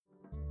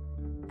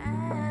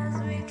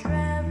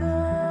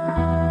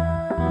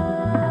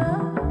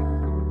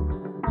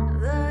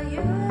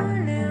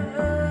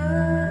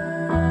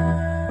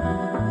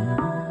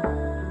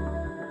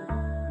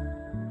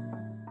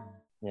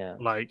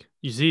like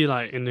you see,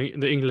 like in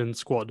the England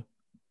squad,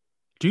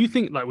 do you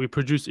think like we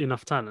produce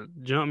enough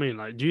talent? Do you know what I mean?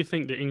 Like, do you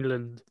think the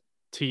England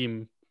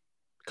team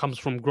comes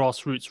from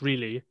grassroots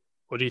really,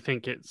 or do you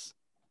think it's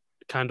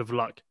kind of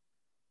luck?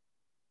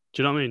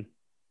 Do you know what I mean?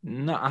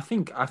 No, I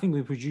think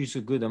we produce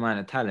a good amount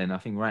of talent. I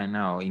think right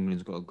now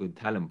England's got a good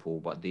talent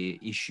pool, but the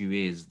issue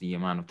is the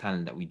amount of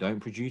talent that we don't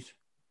produce.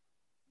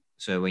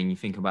 So when you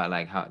think about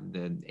like how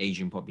the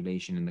Asian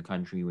population in the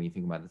country, when you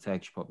think about the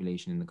Turkish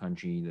population in the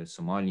country, the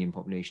Somalian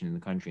population in the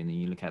country, and then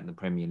you look at the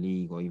Premier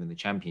League or even the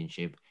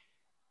Championship,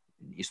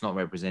 it's not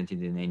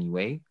represented in any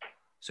way.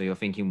 So you're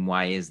thinking,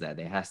 why is that?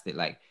 There has to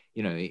like,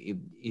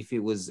 if it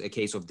was a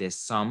case of there's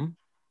some,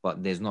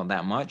 but there's not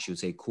that much, you'd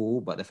say cool.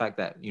 But the fact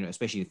that,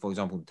 especially for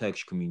example, the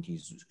Turkish community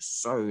is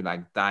so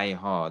like die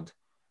hard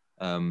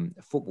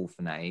football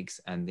fanatics,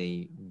 and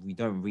we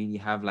don't really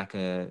have like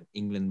a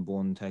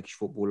England-born Turkish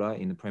footballer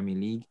in the Premier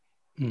League.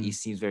 Hmm. It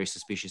seems very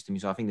suspicious to me.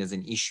 So I think there's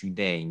an issue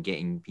there in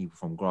getting people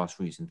from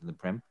grassroots into the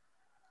Prem.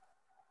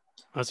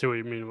 I see what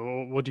you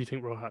mean. What do you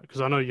think, Rohat?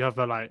 Because I know you have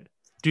a like.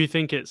 Do you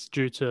think it's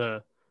due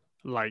to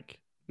like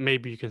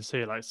maybe you can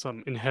say like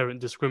some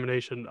inherent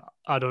discrimination?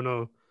 I don't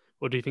know.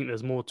 Or do you think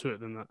there's more to it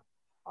than that?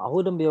 I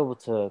wouldn't be able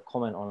to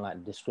comment on like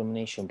the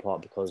discrimination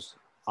part because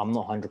I'm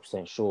not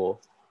 100% sure.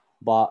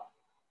 But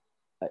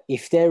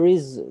if there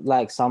is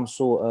like some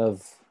sort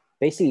of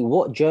basically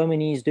what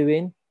Germany is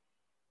doing,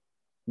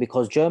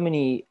 because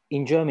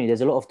in Germany,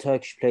 there's a lot of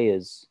Turkish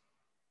players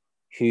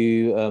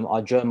who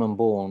are German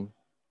born.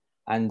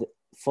 And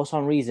for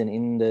some reason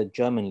in the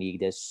German league,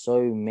 there's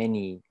so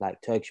many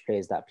like Turkish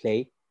players that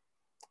play.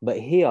 But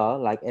here,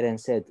 like Eden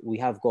said, we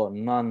have got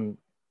none,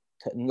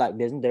 like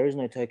there is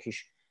no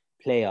Turkish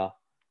player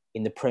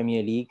in the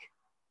Premier League.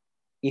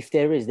 If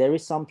there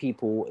is some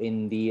people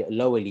in the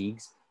lower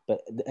leagues,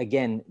 but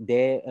again,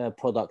 they're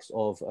products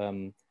of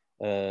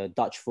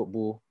Dutch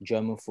football,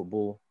 German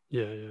football,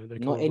 Yeah, yeah, they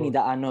come not any abroad.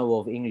 that I know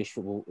of English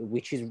football,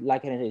 which is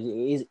like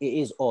it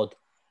is odd.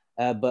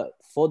 But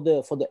for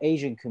the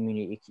Asian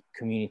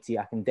community,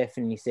 I can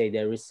definitely say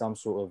there is some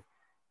sort of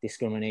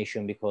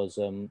discrimination because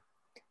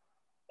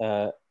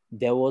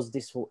there was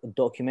this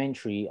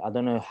documentary. I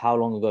don't know how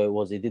long ago it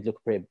was. It did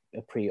look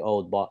pretty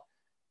old, but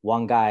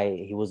one guy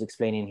he was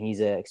explaining his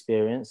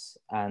experience,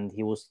 and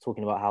he was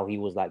talking about how he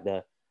was like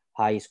the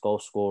highest goal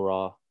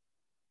scorer,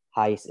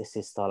 highest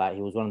assister. Like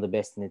he was one of the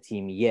best in the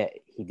team, yet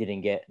he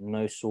didn't get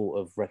no sort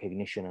of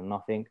recognition and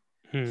nothing.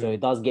 So Hmm. it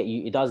does get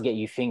you. It does get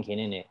you thinking,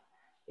 in it.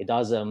 It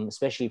does,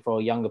 especially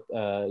for younger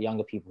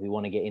people who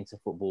want to get into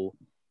football.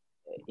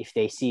 If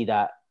they see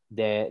that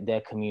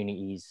their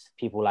communities,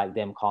 people like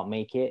them can't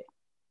make it,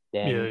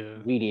 Yeah, then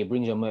yeah. really it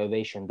brings your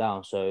motivation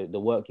down. So the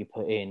work you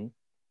put in,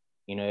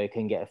 it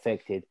can get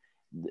affected.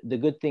 The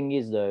good thing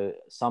is though,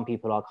 some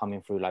people are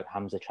coming through like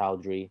Hamza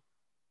Chowdhury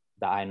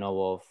that I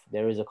know of.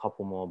 There is a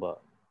couple more,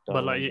 but don't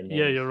But like, remember the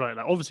yeah, names. you're right.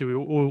 Like, obviously, we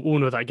all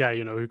know that guy,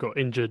 who got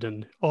injured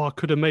and I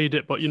could have made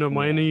it, but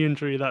my Yeah, knee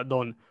injury that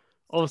done.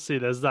 Obviously,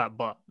 there's that,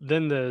 but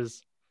then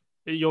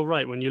you're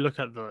right when you look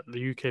at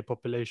the UK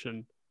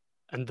population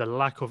and the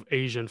lack of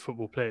Asian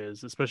football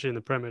players, especially in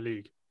the Premier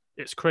League.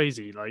 It's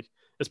crazy, like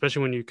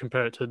especially when you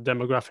compare it to the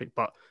demographic.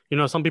 But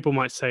some people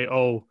might say,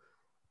 oh,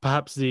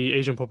 perhaps the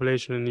Asian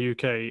population in the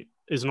UK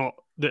is not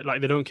that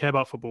like they don't care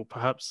about football.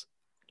 Perhaps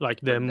like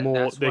But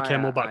they care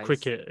more about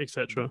cricket,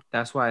 etc.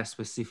 that's why I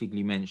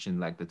specifically mentioned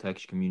like the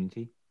Turkish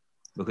community,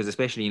 because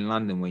especially in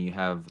London, where you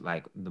have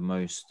like the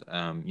most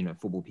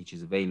football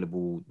pitches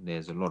available,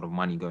 there's a lot of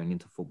money going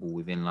into football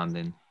within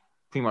London.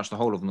 Pretty much the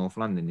whole of North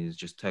London is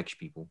just Turkish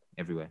people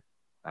everywhere.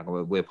 Like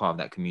we're part of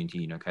that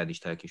community, Kurdish,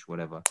 Turkish,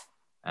 whatever.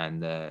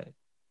 And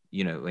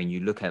when you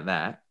look at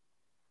that,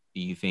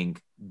 you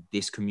think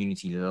this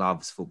community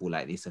loves football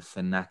like this, a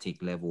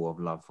fanatic level of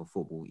love for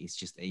football. It's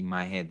just in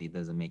my head, it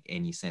doesn't make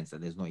any sense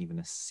that there's not even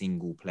a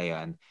single player.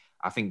 And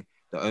I think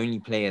the only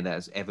player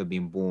that's ever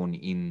been born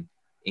in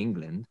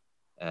England,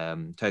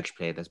 Turkish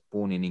player that's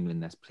born in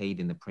England that's played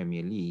in the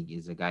Premier League,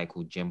 is a guy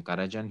called Cem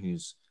Karacan,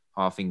 who's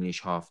half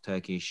English, half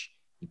Turkish.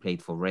 He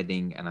played for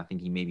Reading, and I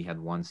think he maybe had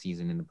one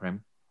season in the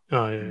Prem.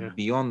 Oh yeah, yeah.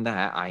 Beyond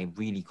that, I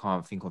really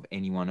can't think of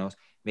anyone else.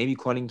 Maybe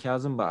Colin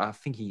Kazım, but I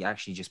think he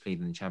actually just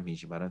played in the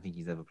Championship. I don't think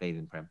he's ever played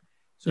in Prem.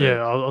 So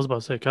Yeah, I was about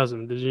to say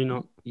Kazim. Did you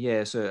not?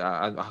 yeah, so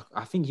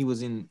I think he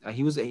was in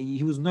he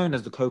was known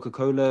as the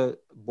Coca-Cola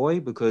boy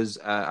because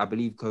I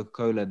believe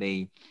Coca-Cola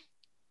they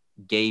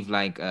gave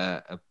like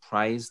a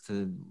prize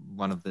to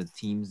one of the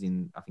teams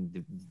in I think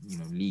the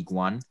League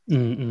One,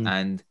 Mm-mm.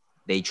 and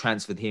they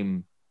transferred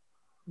him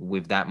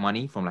with that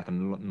money from like a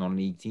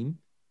non-league team.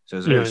 So it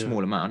was a Yeah, very yeah.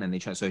 small amount,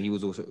 and so he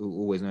was also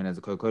always known as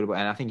the Coca-Cola boy.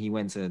 And I think he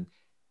went to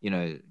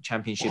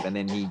Championship, and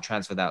then he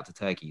transferred out to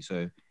Turkey.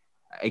 So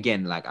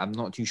again, like I'm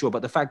not too sure,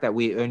 but the fact that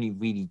we only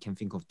really can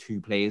think of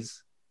two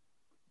players,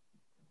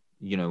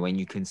 when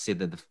you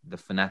consider the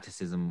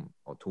fanaticism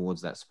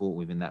towards that sport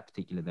within that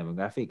particular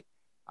demographic,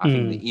 I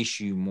think Mm. the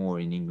issue more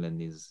in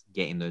England is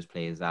getting those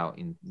players out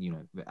in,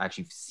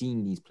 actually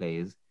seeing these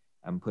players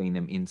and putting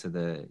them into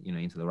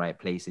the right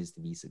places to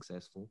be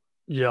successful.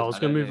 Yeah, I Because was I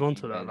gonna don't know move if on you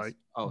to that. guys. Like,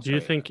 Oh, do you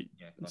sorry. think?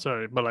 Yeah, go on.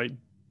 Sorry, but like,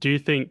 do you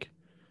think,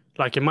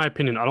 like in my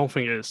opinion, I don't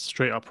think it's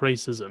straight up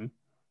racism,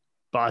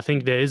 but I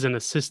think there isn't a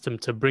system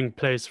to bring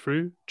players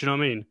through. Do you know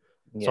what I mean?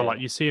 So Yeah, like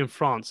you see in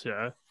France,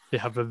 yeah, they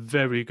have a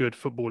very good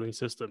footballing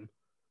system.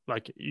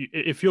 Like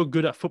if you're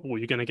good at football,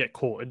 you're gonna get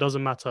caught. It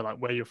doesn't matter like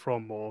where you're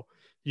from or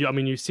you. I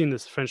mean, you've seen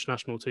this French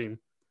national team.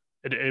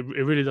 It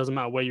really doesn't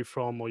matter where you're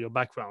from or your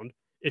background.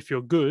 If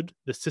you're good,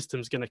 the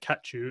system's gonna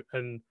catch you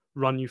and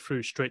run you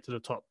through straight to the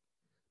top.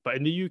 But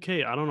in the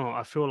UK, I don't know.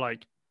 I feel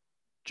like,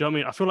 do you know what I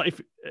mean? I feel like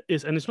if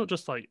it's and it's not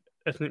just like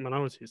ethnic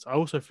minorities. I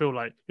also feel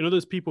like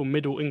those people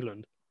middle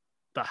England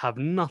that have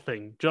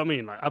nothing. Do you know what I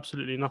mean? Like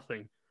absolutely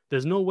nothing.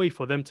 There's no way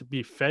for them to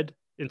be fed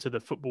into the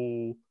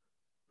football,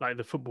 like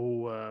the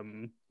football.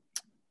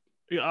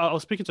 I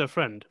was speaking to a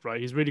friend, right?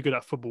 He's really good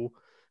at football,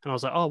 and I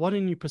was like, "Oh, why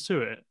didn't you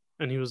pursue it?"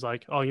 And he was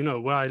like, "Oh,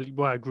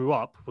 where I grew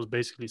up was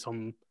basically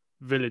some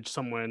village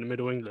somewhere in the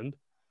middle England.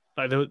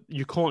 Like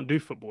you can't do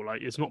football.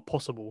 Like it's not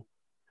possible,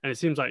 and it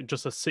seems like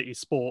just a city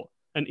sport.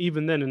 And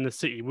even then, in the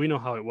city, we know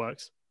how it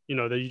works.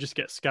 That you just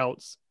get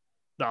scouts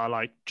that are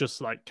like just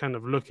like kind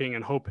of looking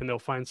and hoping they'll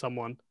find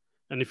someone.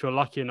 And if you're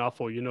lucky enough,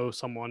 or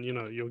someone,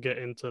 you'll get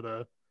into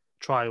the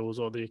trials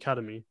or the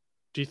academy.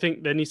 Do you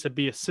think there needs to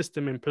be a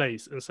system in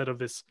place instead of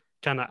this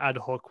kind of ad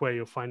hoc way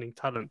of finding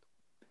talent?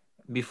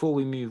 Before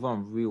we move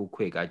on, real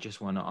quick, I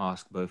just want to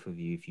ask both of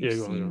you if you've Yeah,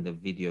 go on, go seen on. the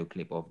video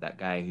clip of that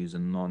guy who's a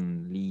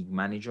non-league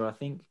manager, I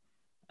think,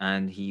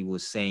 and he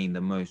was saying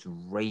the most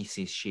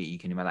racist shit you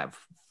can imagine, like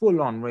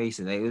full-on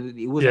racist.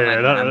 It wasn't Yeah, like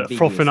an that ambiguous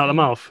frothing out the thing,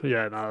 mouth.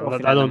 Yeah, no, frothing that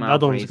at the don't that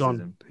mouth one's gone.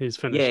 racism. He's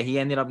Yeah, finished. he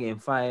ended up getting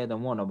fired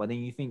and whatnot. But then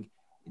you think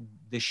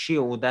the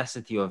sheer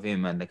audacity of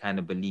him and the kind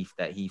of belief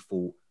that he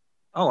thought,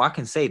 oh, I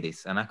can say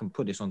this and I can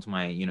put this onto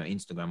my,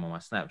 Instagram or my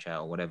Snapchat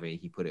or whatever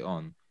he put it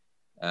on.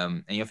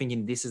 And you're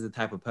thinking this is the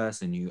type of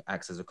person who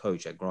acts as a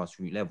coach at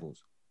grassroots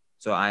levels.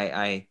 So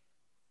I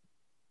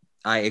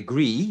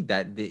agree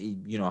that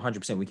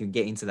 100% we can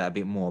get into that a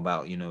bit more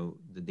about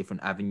the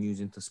different avenues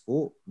into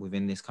sport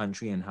within this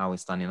country and how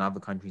it's done in other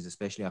countries,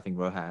 especially. I think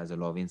Rohat has a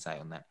lot of insight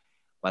on that.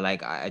 But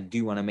like I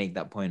do want to make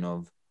that point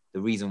of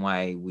the reason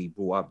why we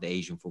brought up the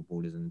Asian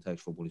footballers and the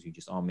Turkish footballers who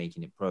just aren't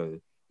making it pro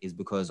is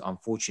because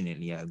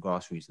unfortunately at a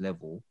grassroots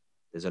level,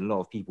 there's a lot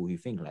of people who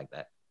think like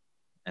that.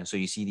 And so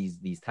you see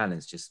these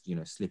talents just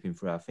slipping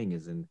through our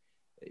fingers. And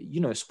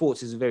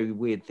sports is a very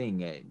weird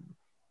thing.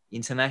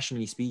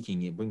 Internationally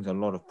speaking, it brings a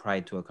lot of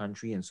pride to a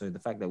country. And so the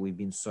fact that we've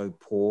been so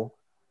poor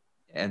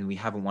and we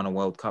haven't won a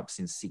World Cup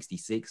since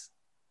 '66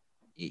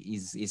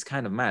 is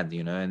kind of mad,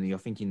 And you're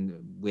thinking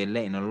we're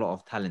letting a lot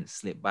of talent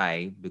slip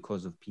by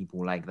because of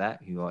people like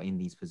that who are in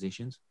these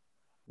positions.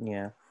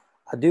 yeah.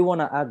 I do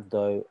want to add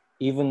though,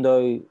 even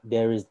though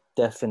there is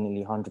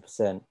definitely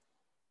 100%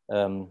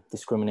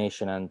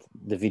 discrimination, and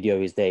the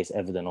video is there, it's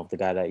evident of the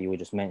guy that you were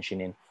just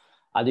mentioning.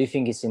 I do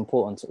think it's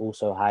important to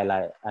also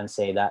highlight and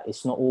say that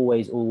it's not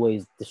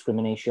always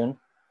discrimination,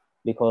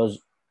 because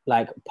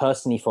like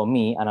personally for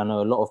me, and I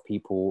know a lot of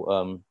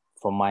people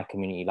from my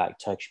community, like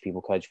Turkish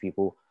people, Kurdish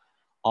people,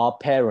 our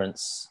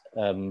parents,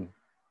 they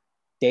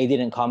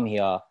didn't come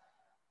here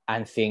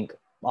and think,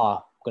 I'm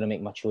going to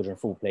make my children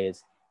football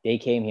players. They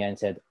came here and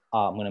said,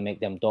 I'm going to make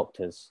them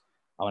doctors.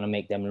 I want to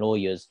make them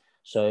lawyers.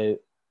 So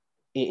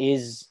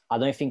I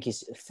don't think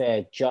it's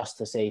fair just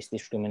to say it's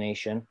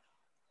discrimination.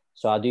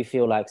 So I do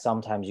feel like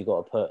sometimes you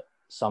got to put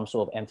some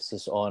sort of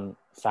emphasis on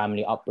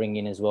family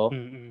upbringing as well.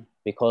 Mm-mm.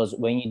 Because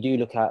when you do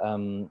look at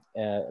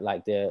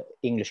like the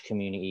English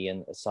community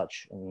and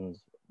such and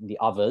the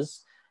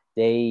others,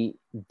 they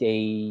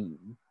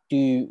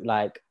do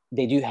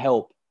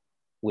help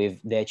with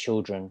their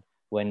children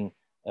when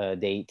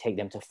they take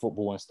them to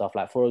football and stuff.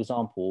 Like for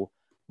example,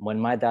 when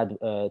my dad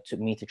took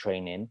me to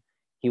training,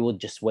 he would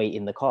just wait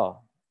in the car.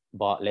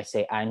 But let's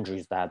say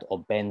Andrew's dad or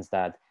Ben's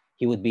dad,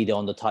 he would be there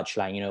on the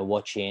touchline,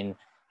 watching,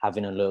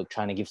 having a look,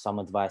 trying to give some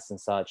advice and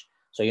such.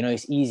 So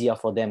it's easier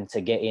for them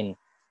to get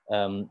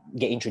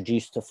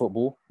introduced to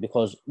football,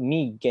 because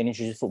me getting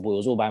introduced to football, it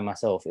was all by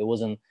myself. It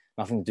wasn't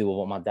nothing to do with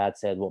what my dad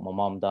said, what my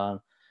mom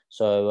done.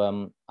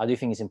 So I do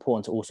think it's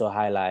important to also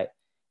highlight,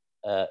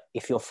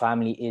 if your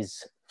family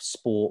is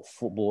football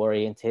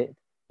oriented,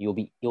 it'll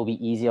be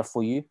easier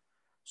for you.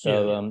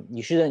 So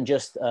you shouldn't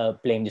just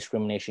blame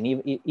discrimination,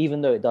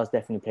 even though it does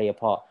definitely play a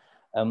part.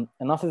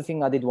 Another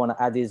thing I did want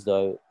to add is,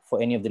 though,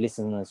 for any of the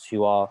listeners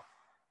who are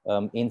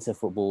into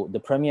football, the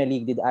Premier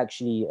League did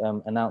actually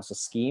announce a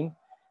scheme,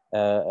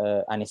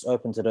 and it's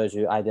open to those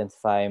who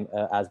identify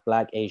as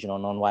Black, Asian, or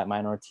non-white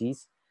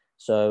minorities.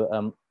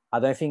 So I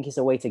don't think it's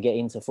a way to get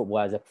into football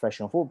as a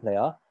professional football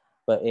player,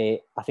 but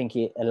I think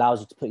it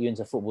allows you to put you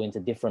into football, into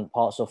different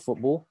parts of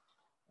football.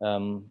 I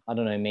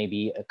don't know,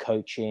 maybe a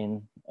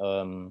coaching,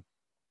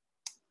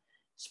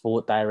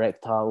 sport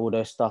director, all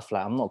those stuff.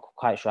 Like I'm not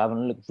quite sure. I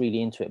haven't looked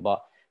really into it,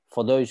 but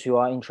for those who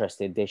are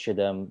interested, they should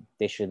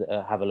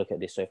have a look at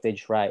this. So if they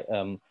just write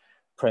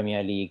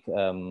Premier League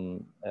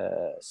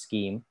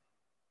scheme,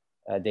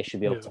 they should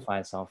be able to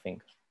find something.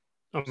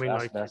 I So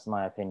mean, that's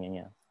my opinion.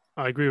 Yeah.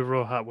 I agree with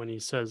Rohat when he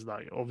says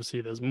that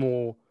obviously there's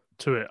more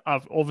to it.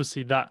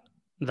 Obviously that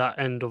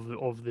end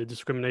of the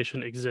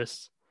discrimination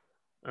exists,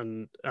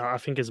 and I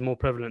think it's more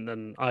prevalent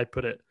than I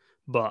put it.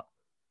 But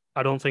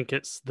I don't think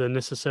it's the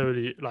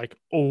necessarily like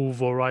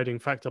overriding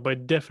factor, but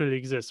it definitely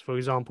exists. For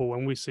example,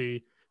 when we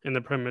see in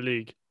the Premier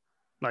League,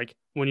 like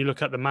when you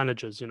look at the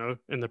managers,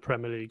 in the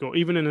Premier League or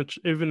even in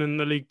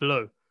the league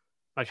below,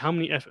 like how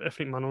many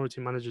ethnic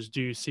minority managers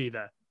do you see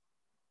there?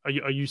 Are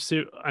you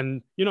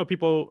and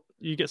people,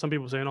 you get some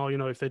people saying, oh,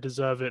 if they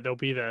deserve it, they'll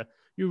be there.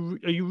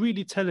 Are you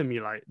really telling me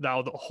like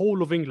that the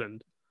whole of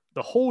England,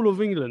 you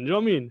know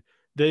what I mean?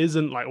 There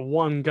isn't like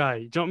one guy,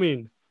 do you know what I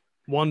mean?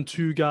 One,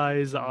 two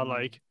guys that are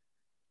like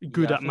Yeah,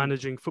 good I at think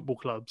managing football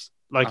clubs.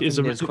 I Like, it's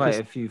think a there's quite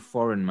ridiculous. a few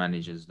foreign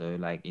managers though,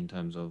 like in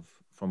terms of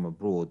from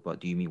abroad. But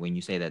do you mean when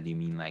you say that, do you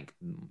mean like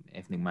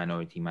ethnic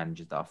minority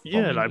managers that are from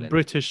Yeah, like England?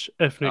 British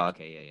Oh, ethnic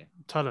okay, yeah, yeah,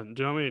 talent.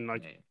 Do you know what I mean?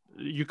 Like, yeah,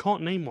 yeah. you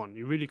can't name one.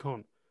 You really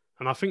can't.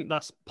 And I think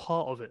that's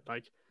part of it.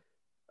 Like,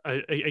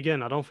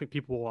 again, I don't think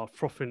people are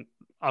frothing.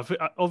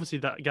 Obviously,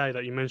 that guy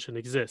that you mentioned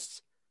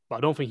exists, but I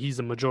don't think he's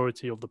the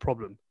majority of the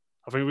problem.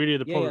 I think really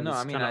the Yeah, yeah, problem no,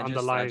 I is mean, kind of I just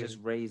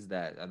underlying. raised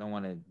that. I don't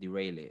want to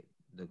derail it,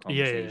 the Yeah,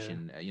 yeah, yeah.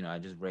 conversation. I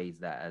just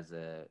raised that as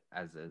a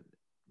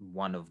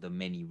one of the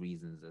many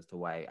reasons as to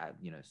why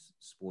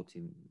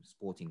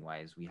sporting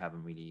wise, we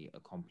haven't really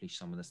accomplished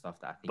some of the stuff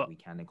that I think But we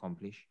can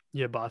accomplish.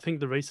 yeah, but I think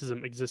the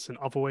racism exists in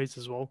other ways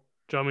as well.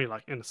 Do you know what I mean?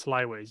 Like in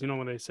sly ways. You know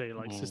when they say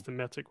like Mm,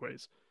 systematic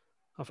ways.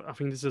 I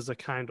think this is a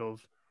kind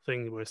of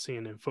thing we're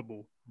seeing in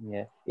football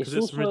yeah. because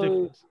It's it's also,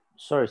 ridiculous.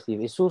 sorry,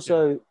 Steve. It's Yeah.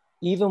 also,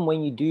 even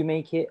when you do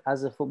make it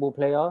as a football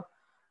player,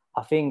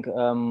 I think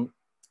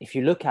if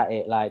you look at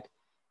it, like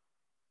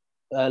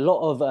a lot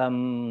of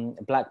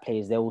black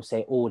players, they will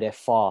say, "Oh, they're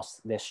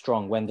fast, they're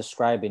strong," when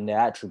describing their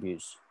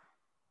attributes.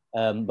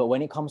 But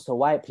when it comes to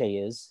white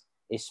players,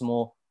 it's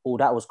more, "Oh,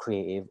 that was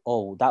creative.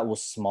 Oh, that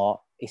was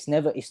smart." It's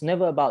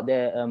never about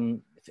their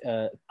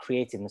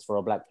creativeness for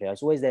a black player.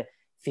 It's always their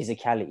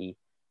physicality,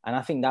 and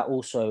I think that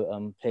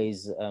also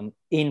plays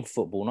in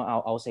football. Not,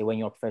 I'll say when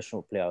you're a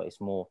professional player,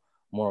 it's more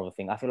of a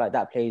thing. I feel like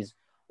that plays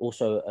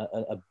also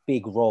a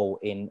big role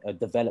in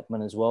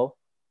development as well,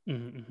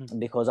 Mm-hmm.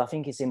 because I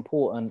think it's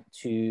important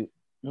to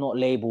not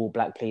label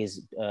black players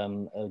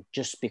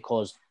just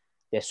because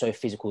they're so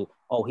physical.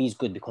 Oh, he's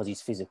good because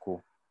he's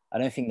physical. I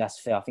don't think that's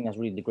fair. I think that's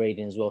really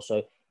degrading as well.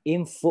 So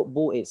in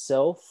football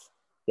itself,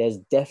 there's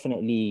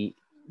definitely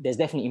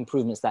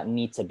improvements that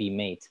need to be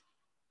made,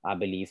 I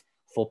believe,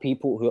 for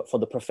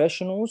the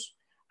professionals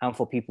and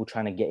for people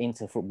trying to get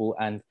into football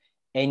and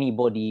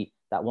anybody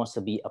that wants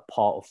to be a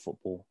part of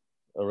football,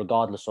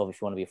 regardless of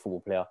if you want to be a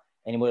football player,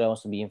 anybody that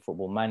wants to be in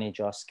football,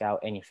 manager, scout,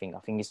 anything. I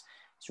think it's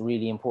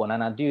really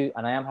important.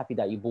 And I am happy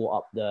that you brought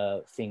up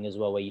the thing as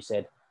well, where you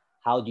said,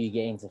 how do you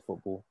get into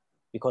football?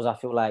 Because I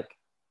feel like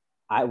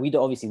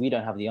obviously we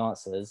don't have the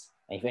answers.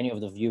 And if any of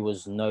the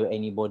viewers know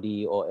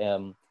anybody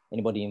or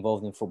anybody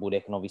involved in football, they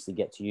can obviously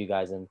get to you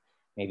guys, and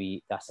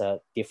maybe that's a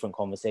different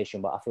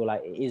conversation. But I feel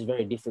like it is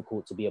very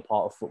difficult to be a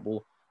part of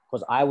football,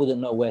 because I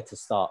wouldn't know where to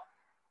start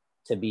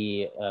to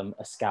be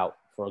a scout,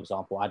 for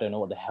example. I don't know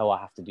what the hell I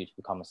have to do to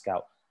become a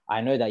scout. I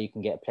know that you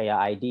can get a player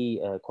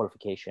ID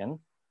qualification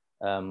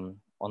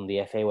on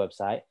the FA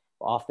website,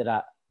 but after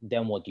that,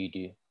 then what do you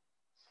do?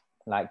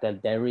 Like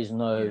there is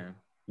no, Yeah,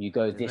 you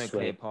go there's no this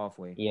clear way.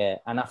 pathway. Yeah,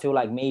 and I feel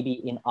like maybe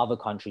in other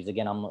countries,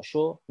 again, I'm not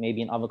sure.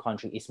 Maybe in other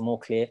countries it's more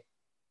clear. Do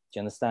you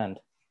understand?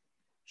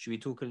 Should we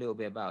talk a little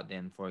bit about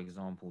then, for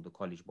example, the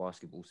college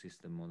basketball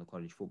system or the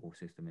college football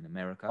system in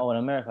America? Oh, in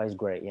America is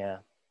great. Yeah.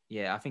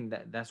 Yeah, I think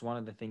that's one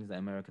of the things that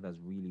America does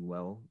really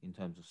well in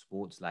terms of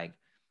sports. Like,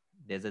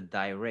 there's a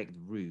direct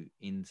route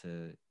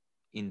into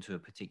a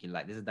particular,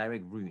 like there's a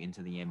direct route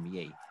into the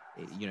NBA.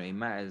 It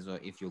matters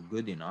if you're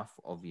good enough,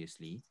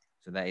 obviously.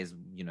 So that is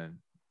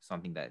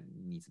something that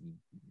needs to be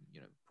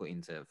put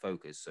into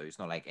focus. So it's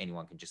not like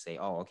anyone can just say,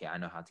 oh, okay, I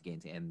know how to get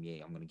into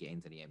NBA, I'm going to get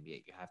into the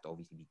NBA. You have to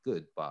obviously be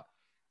good, but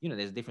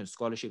there's different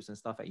scholarships and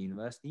stuff at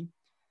university,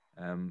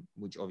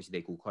 which obviously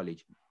they call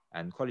college,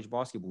 and college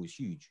basketball is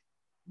huge.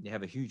 They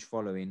have a huge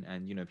following,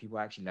 and people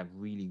actually like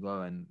really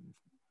go and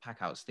pack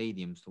out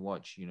stadiums to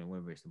watch,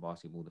 whether it's the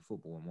basketball, the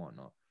football, and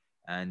whatnot.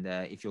 And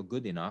if you're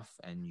good enough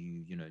and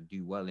you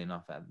do well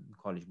enough at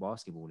college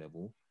basketball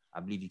level,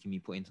 I believe you can be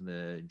put into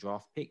the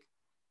draft pick.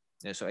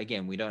 So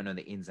again, we don't know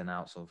the ins and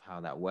outs of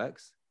how that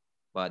works,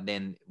 but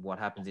then what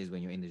happens is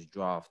when you're in this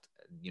draft,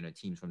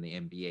 teams from the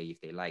NBA,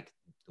 if they like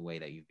the way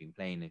that you've been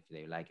playing, if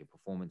they like your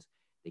performance,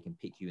 they can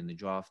pick you in the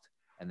draft,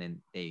 and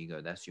then there you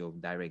go. That's your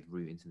direct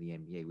route into the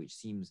NBA, which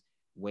seems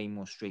way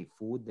more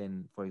straightforward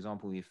than, for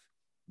example, if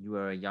you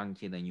were a young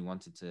kid and you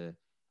wanted to.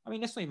 I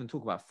mean, let's not even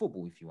talk about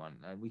football if you want.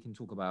 We can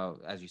talk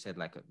about, as you said,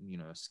 like a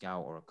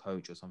scout or a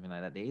coach or something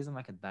like that. There isn't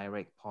like a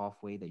direct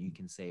pathway that you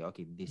can say,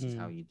 okay, this is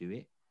how you do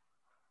it.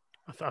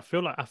 I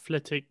feel like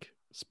athletic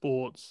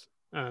sports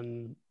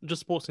and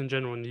just sports in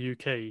general in the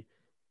UK,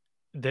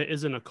 there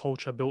isn't a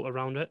culture built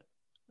around it.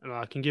 And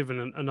I can give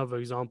another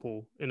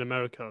example. In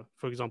America,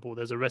 for example,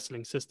 there's a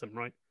wrestling system,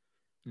 right?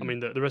 I mean,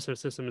 the wrestling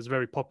system is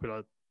very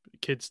popular.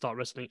 Kids start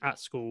wrestling at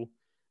school,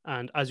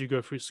 and as you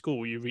go through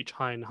school, you reach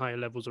higher and higher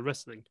levels of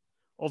wrestling.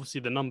 Obviously,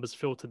 the numbers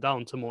filter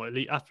down to more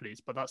elite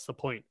athletes, but that's the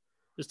point,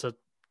 is to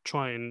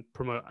try and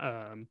promote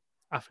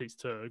athletes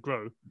to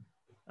grow.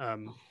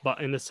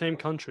 But in the same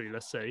country,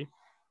 let's say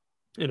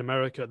in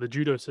America, the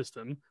judo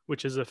system,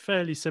 which is a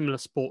fairly similar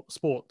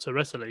sport to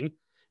wrestling,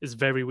 is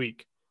very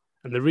weak.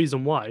 And the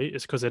reason why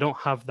is because they don't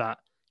have that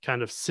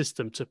kind of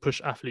system to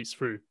push athletes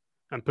through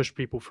and push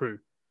people through.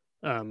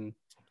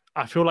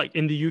 I feel like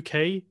in the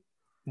UK,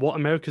 what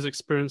America's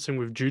experiencing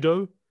with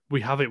judo,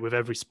 we have it with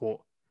every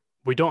sport.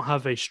 We don't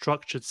have a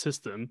structured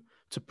system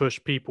to push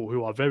people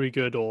who are very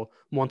good or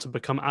want to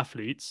become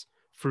athletes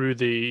through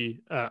the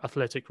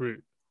athletic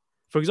route.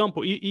 For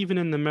example, even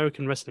in the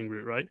American wrestling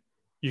route, right?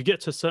 You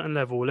get to a certain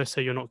level, let's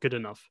say you're not good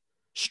enough.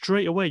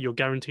 Straight away, you're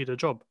guaranteed a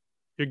job.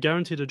 You're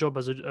guaranteed a job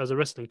as a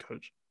wrestling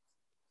coach.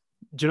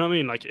 Do you know what I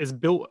mean? Like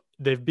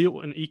they've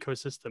built an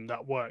ecosystem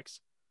that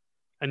works.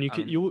 And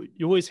you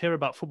always hear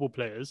about football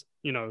players,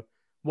 you know,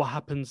 what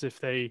happens if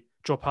they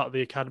drop out of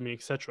the academy,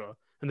 etc.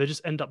 And they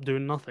just end up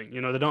doing nothing.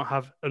 You know, they don't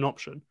have an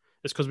option.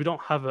 It's because we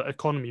don't have an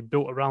economy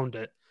built around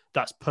it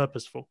that's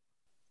purposeful.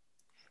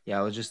 Yeah,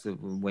 I was just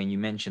when you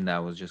mentioned that, I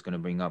was just going to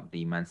bring up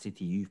the Man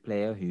City youth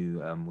player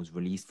who was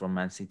released from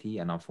Man City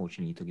and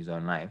unfortunately took his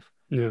own life.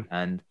 Yeah.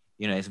 And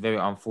you know, it's a very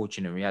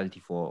unfortunate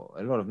reality for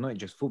a lot of not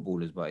just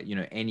footballers, but you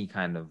know, any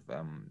kind of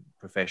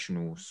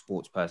professional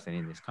sports person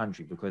in this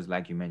country, because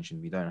like you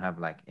mentioned, we don't have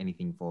like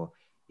anything for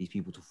these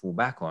people to fall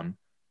back on.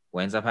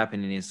 What ends up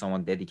happening is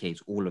someone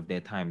dedicates all of their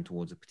time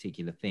towards a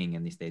particular thing,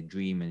 and it's their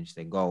dream and it's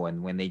their goal.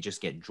 And when they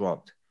just get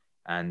dropped,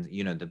 and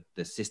you know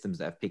the systems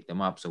that have picked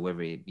them up, so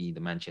whether it be the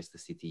Manchester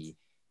City,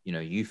 you know,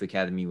 youth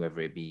academy,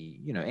 whether it be,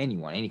 you know,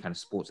 anyone, any kind of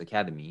sports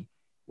academy,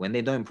 when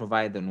they don't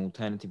provide an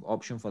alternative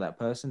option for that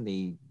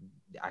person,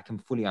 I can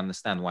fully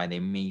understand why they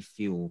may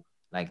feel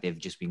like they've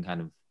just been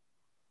kind of,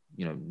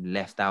 you know,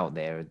 left out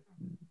there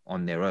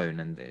on their own,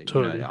 and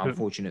Totally, you know,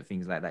 unfortunate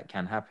things like that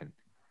can happen.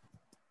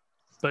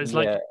 But it's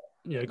like,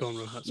 yeah, go on,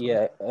 Rohat.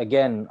 Yeah,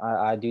 again,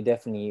 I do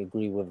definitely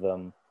agree with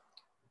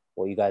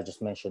what you guys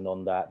just mentioned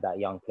on that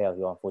young player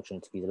who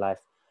unfortunately took his life.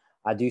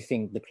 I do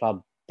think the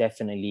club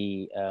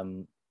definitely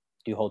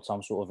do hold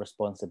some sort of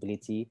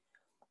responsibility,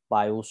 but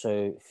I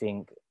also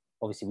think,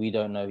 obviously we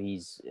don't know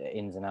his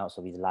ins and outs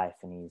of his life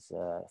and his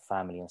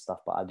family and stuff,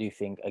 but I do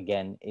think,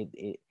 again,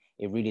 it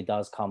really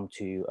does come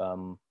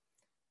to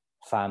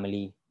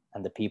family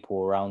and the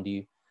people around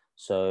you.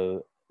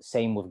 So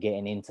same with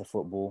getting into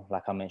football,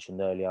 like I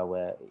mentioned earlier,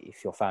 where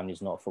if your family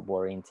is not football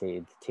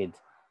oriented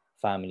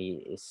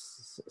family,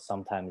 is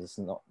sometimes it's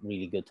not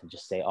really good to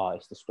just say,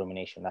 it's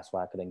discrimination, that's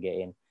why I couldn't get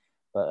in.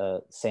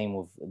 But same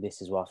with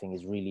this as well. I think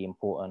is really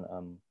important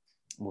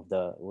with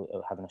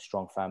having a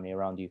strong family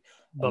around you.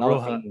 But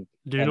Rohat,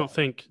 do you not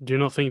think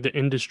the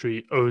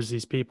industry owes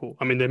these people?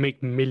 I mean, they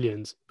make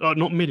millions,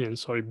 not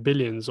millions, sorry,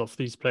 billions of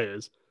these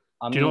players.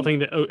 Do you not think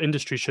the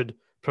industry should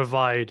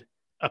provide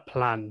a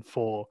plan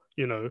for,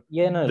 you know,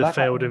 the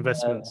failed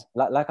investments?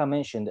 Like I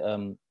mentioned,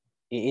 it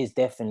is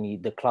definitely,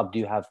 the club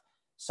do have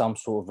some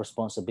sort of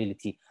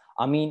responsibility.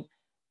 I mean,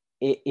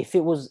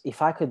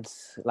 if I could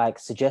like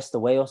suggest a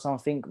way or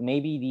something,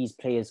 maybe these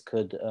players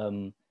could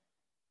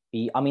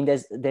be, I mean,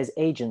 there's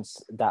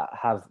agents that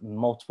have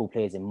multiple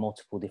players in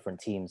multiple different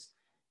teams.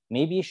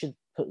 Maybe you should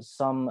put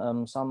some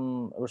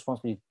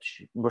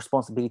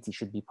responsibility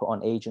should be put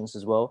on agents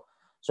as well.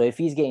 So if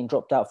he's getting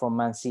dropped out from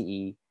Man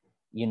City,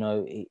 you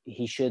know,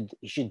 he should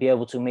be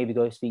able to maybe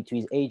go speak to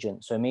his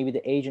agent. So maybe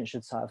the agent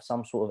should have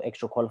some sort of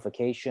extra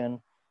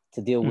qualification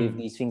to deal with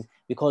these things.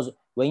 Because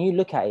when you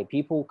look at it,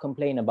 people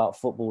complain about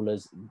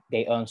footballers,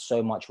 they earn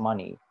so much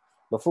money.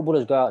 But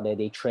footballers go out there,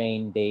 they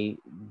train, they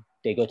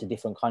go to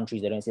different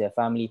countries, they don't see their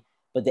family.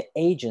 But the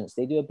agents,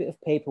 they do a bit of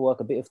paperwork,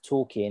 a bit of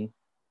talking,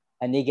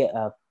 and they get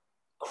a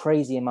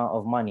crazy amount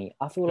of money.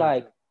 I feel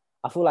like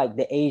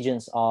the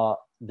agents are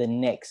the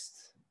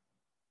next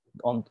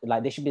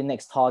they should be the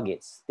next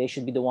targets. They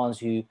should be the ones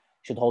who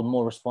should hold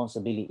more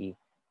responsibility.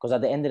 Because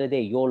at the end of the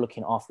day, you're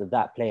looking after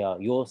that player.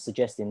 You're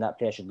suggesting that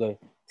player should go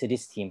to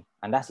this team,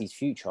 and that's his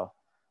future.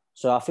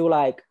 So I feel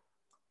like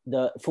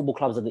the football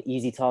clubs are the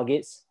easy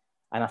targets,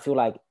 and I feel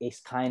like it's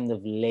kind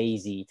of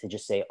lazy to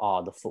just say,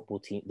 the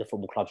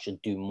football club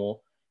should do more,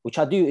 which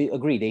I do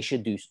agree they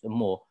should do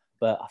more.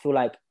 But I feel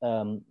like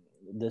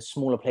the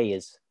smaller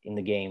players in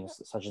the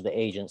games, such as the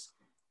agents,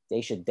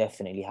 they should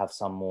definitely have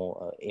some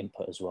more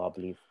input as well, I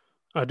believe.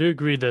 I do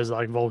agree there's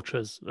like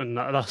vultures, and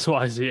that's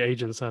what I see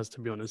agents as,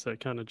 to be honest. They're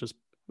kind of just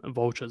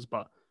vultures,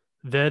 but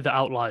they're the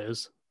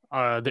outliers.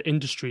 The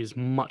industry is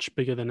much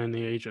bigger than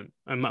any agent,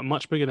 and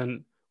much bigger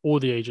than all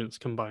the agents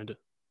combined.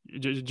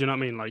 Do you know what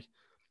I mean? Like,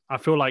 I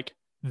feel like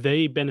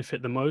they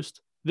benefit the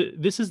most.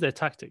 This is their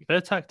tactic.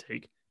 Their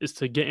tactic is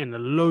to get in a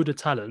load of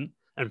talent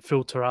and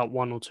filter out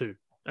one or two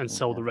and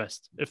sell the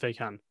rest if they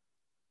can.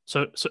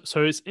 So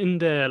it's in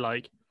their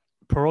like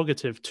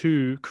prerogative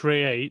to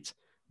create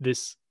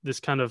this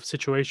kind of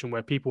situation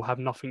where people have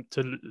nothing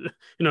to,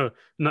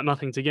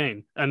 nothing to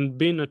gain. And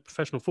being a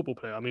professional football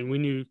player, I mean, we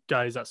knew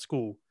guys at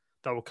school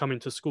that will come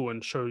into school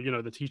and show,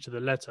 the teacher the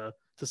letter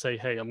to say,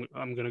 hey,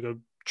 I'm going to go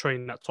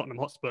train at Tottenham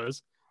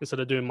Hotspurs instead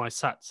of doing my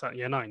SATs at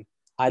year 9.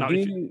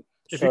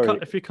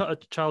 If you cut a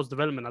child's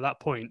development at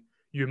that point,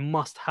 you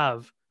must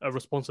have a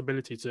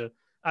responsibility to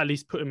at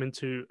least put him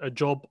into a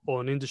job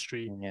or an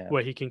industry Yeah.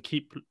 where he can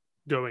keep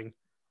going.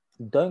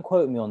 Don't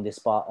quote me on this,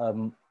 but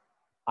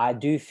I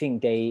do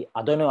think I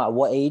don't know at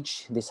what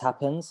age this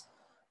happens,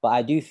 but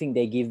I do think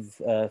they give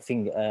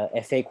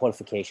FA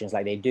qualifications,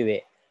 like they do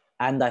it.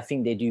 And I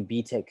think they do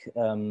BTEC,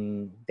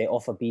 they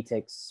offer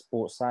BTEC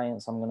sports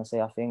science, I'm going to say,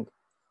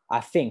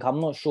 I'm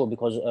not sure,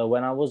 because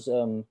when I was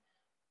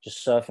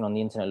just surfing on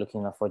the internet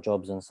looking for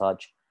jobs and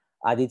such,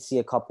 I did see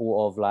a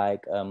couple of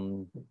like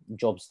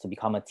jobs to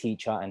become a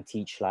teacher and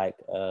teach like,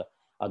 I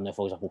don't know,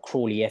 for example,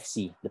 Crawley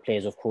FC, the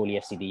players of Crawley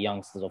FC, the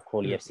youngsters of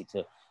Crawley FC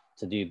to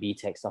do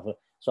BTEC stuff.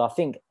 So I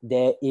think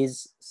there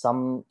is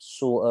some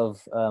sort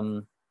of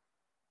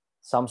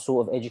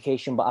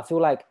education, but I feel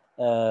like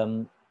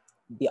the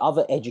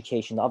other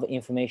education, the other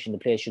information the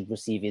player should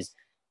receive is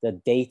the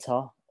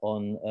data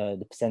on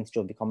the percentage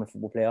of becoming a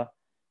football player,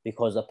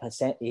 because the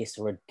percent is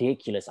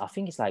ridiculous. I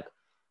think it's like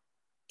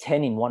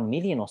 10 in 1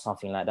 million or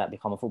something like that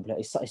become a football player.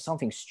 It's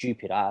something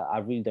stupid. I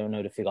really don't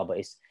know the figure, but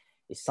it's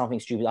something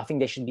stupid. I think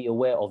they should be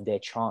aware of their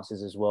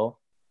chances as well.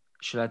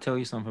 Should I tell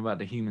you something about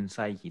the human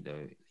psyche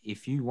though?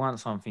 If you want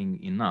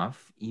something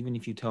enough, even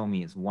if you tell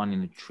me it's 1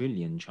 in a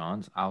trillion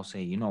chance, I'll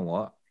say, you know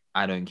what?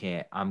 I don't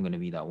care. I'm going to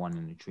be that 1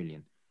 in a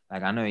trillion.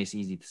 Like, I know it's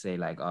easy to say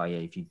like, oh yeah,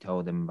 if you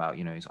tell them about,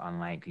 it's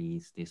unlikely,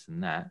 it's this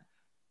and that,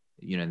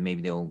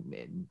 maybe they'll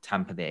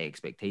tamper their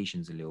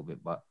expectations a little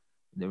bit. But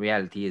the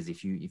reality is,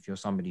 if you're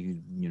somebody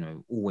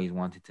who, always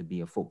wanted to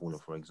be a footballer,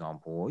 for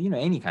example, or,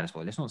 any kind of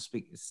sport, let's not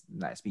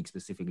speak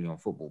specifically on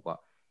football, but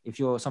if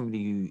you're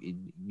somebody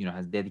who,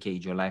 has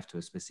dedicated your life to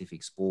a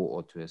specific sport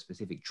or to a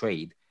specific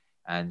trade,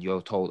 and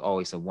you're told, oh,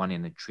 it's a 1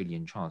 in a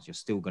trillion chance, you're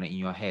still going to, in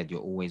your head,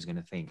 you're always going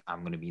to think,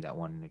 I'm going to be that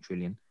 1 in a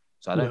trillion.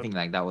 So I don't think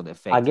like that would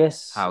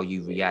affect how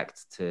you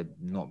react to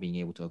not being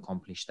able to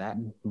accomplish that.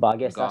 But I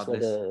guess that's where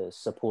the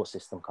support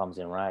system comes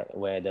in, right?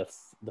 Where the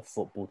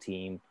football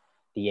team,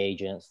 the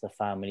agents, the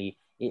family,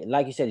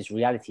 like you said, it's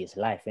reality, it's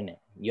life, isn't it?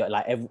 You're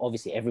like,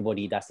 obviously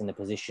everybody that's in the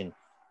position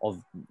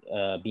of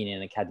being in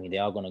an academy, they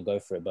are going to go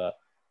for it, but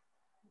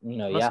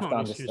you have to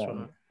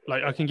understand.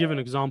 Like, I can give an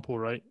example,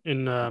 right?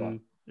 In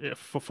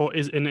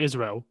in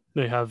Israel,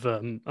 they have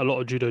a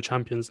lot of judo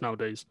champions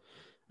nowadays,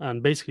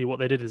 and basically what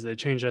they did is they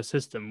changed their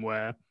system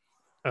where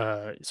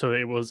so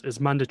it's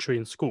mandatory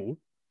in school,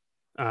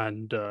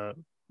 and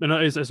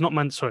it's not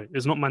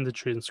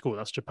mandatory in school.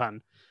 That's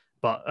Japan.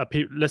 But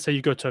let's say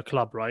you go to a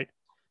club, right,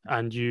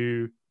 and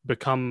you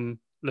become,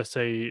 let's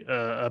say,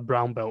 a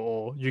brown belt,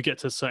 or you get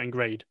to a certain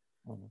grade,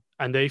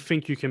 and they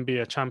think you can be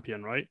a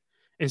champion, right?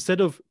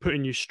 Instead of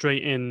putting you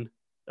straight in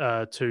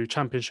to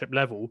championship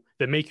level,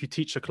 they make you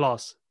teach a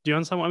class. Do you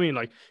understand what I mean?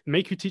 Like,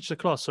 make you teach the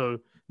class. So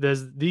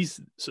there's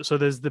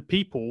the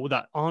people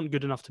that aren't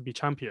good enough to be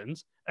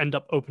champions end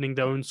up opening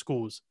their own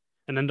schools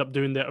and end up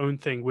doing their own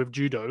thing with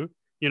judo.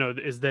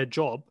 Is their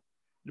job,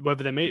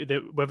 whether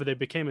they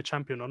became a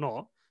champion or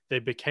not, they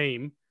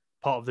became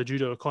part of the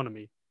judo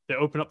economy. They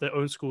open up their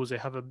own schools, they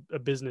have a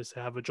business,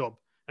 they have a job,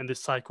 and this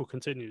cycle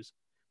continues.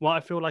 What I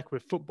feel like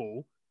with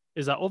football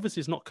is that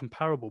obviously it's not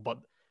comparable, but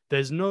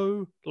there's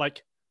no,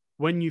 like,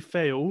 when you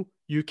fail,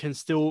 you can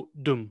still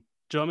dum.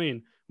 Do you know what I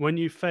mean? When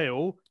you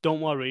fail,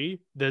 don't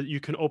worry, that you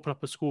can open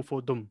up a school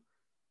for dum.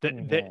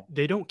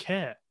 They don't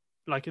care.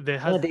 Like,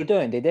 no, they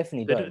don't. They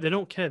definitely don't. They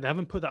don't care. They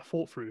haven't put that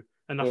thought through,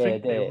 and I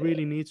think they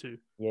really need to.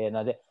 Yeah,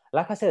 no.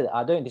 Like I said,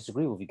 I don't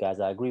disagree with you guys.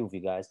 I agree with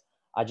you guys.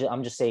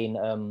 I'm just saying,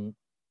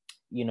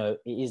 it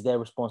is their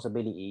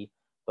responsibility,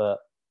 but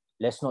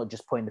let's not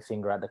just point the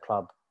finger at the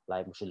club.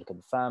 Like, we should look at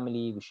the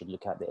family, we should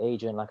look at the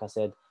agent, like I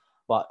said.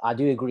 But I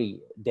do agree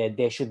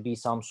there should be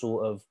some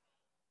sort of,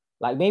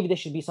 like, maybe there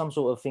should be some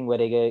sort of thing where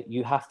they go,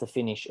 you have to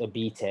finish a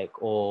BTEC,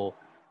 or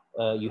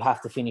you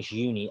have to finish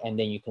uni, and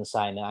then you can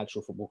sign an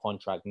actual football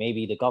contract.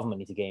 Maybe the government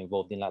need to get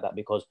involved in like that,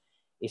 because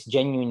it's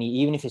genuinely,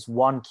 even if it's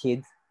one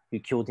kid who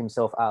killed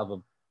himself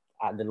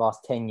at the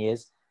last 10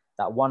 years,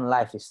 that one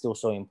life is still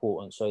so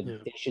important. So there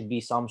should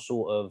be some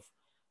sort of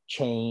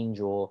change,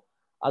 or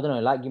I don't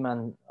know, like you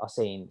man are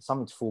saying,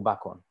 something to fall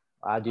back on.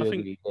 I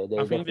agree.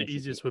 I think the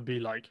easiest would be,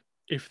 like,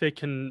 if they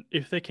can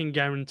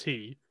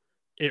guarantee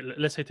it.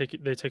 Let's say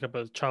they take up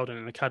a child in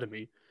an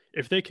academy.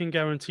 If they can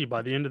guarantee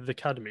by the end of the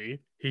academy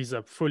he's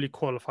a fully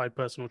qualified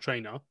personal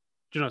trainer,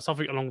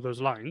 something along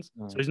those lines.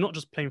 So he's not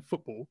just playing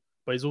football,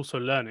 but he's also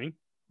learning.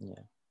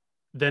 Yeah.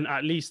 Then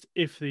at least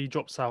if he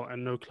drops out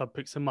and no club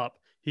picks him up,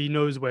 he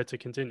knows where to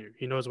continue.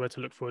 He knows where to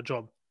look for a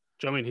job.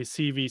 Do you know what I mean? His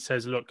CV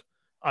says, look,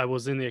 I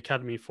was in the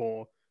academy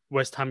for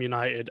West Ham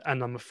United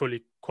and I'm a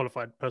fully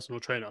qualified personal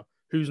trainer.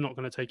 Who's not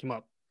going to take him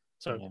up?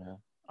 So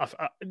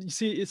you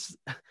see, this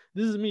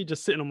is me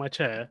just sitting on my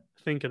chair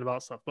thinking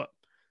about stuff, but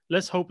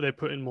let's hope they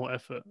put in more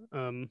effort.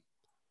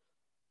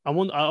 I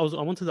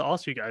wanted to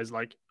ask you guys,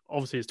 like,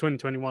 obviously it's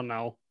 2021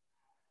 now.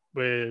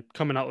 We're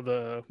coming out of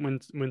the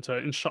winter,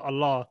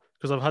 inshallah,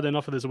 because I've had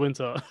enough of this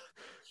winter.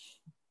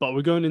 But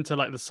we're going into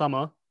like the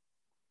summer,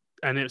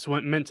 and it's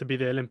meant to be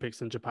the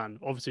Olympics in Japan.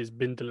 Obviously, it's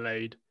been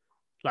delayed.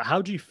 Like,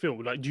 how do you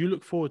feel? Like, do you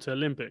look forward to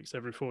Olympics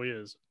every 4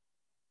 years?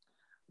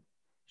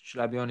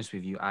 Should I be honest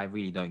with you? I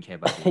really don't care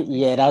about the Olympics.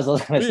 Yeah, that's what I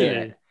was gonna say.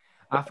 Really?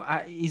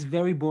 It's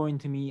very boring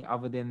to me,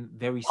 other than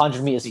very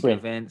 100-meter specific sprint.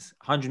 events.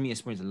 100-meter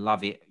sprints,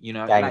 love it. You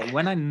know, Gang. like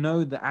when I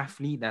know the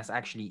athlete that's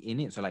actually in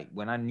it. So like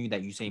when I knew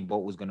that Usain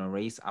Bolt was gonna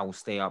race, I will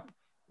stay up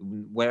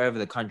wherever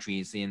the country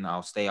is in.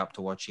 I'll stay up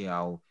to watch it.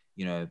 I'll,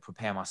 you know,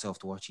 prepare myself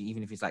to watch it,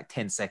 even if it's like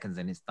 10 seconds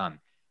and it's done.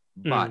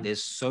 But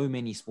there's so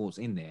many sports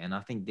in there, and I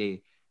think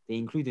they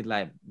included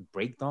like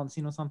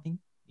breakdancing or something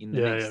in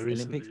the next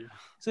Olympics. Recently.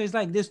 So it's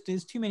like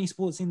there's too many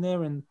sports in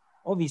there, and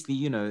obviously,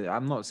 you know,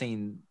 I'm not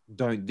saying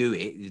don't do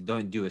it,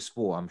 don't do a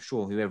sport. I'm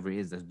sure whoever it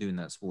is that's doing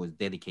that sport has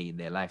dedicated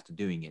their life to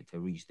doing it to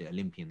reach the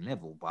Olympian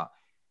level. But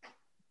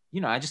you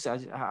know, I just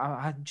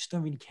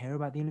don't really care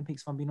about the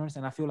Olympics, if I'm being honest.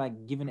 And I feel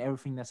like given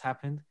everything that's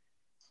happened,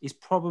 it's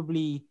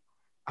probably,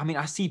 I mean,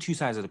 I see two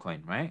sides of the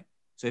coin, right?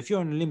 So if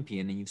you're an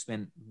Olympian and you've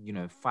spent, you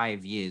know,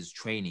 5 years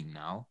training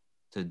now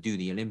to do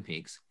the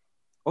Olympics,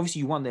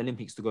 obviously you want the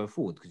Olympics to go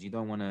forward because you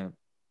don't want to,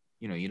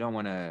 you know, you don't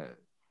want to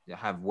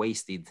have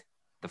wasted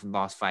the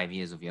last 5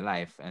 years of your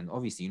life. And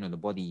obviously, you know, the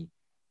body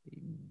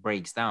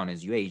breaks down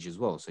as you age as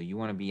well. So you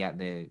want to be at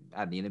the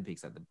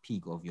Olympics at the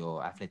peak of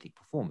your athletic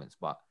performance.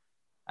 But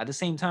at the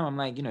same time, I'm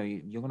like, you know,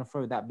 you're going to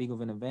throw that big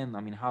of an event. I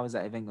mean, how is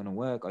that event going to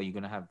work? Are you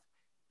going to have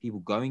people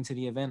going to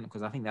the event?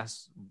 Because I think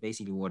that's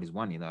basically what is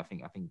wanted. I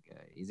think,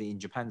 is it in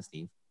Japan,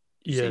 Steve?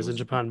 Yeah, it's in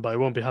Japan, but it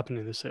won't be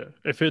happening this year.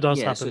 If it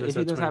does happen, so if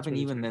it does happen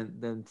even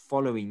the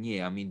following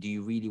year, I mean, do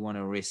you really want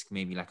to risk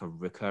maybe like a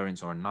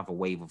recurrence or another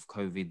wave of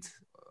COVID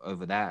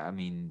over that? I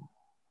mean,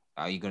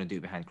 are you going to do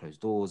it behind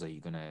closed doors? Are you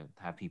going to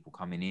have people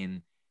coming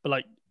in? But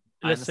like,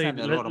 I understand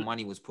that a lot of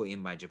money was put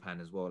in by Japan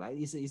as well. Like,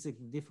 it's a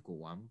difficult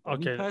one.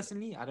 But me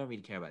personally, I don't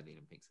really care about the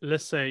Olympics.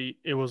 Let's say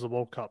it was a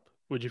World Cup.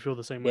 Would you feel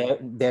the same way? Yeah,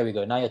 there we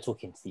go. Now you're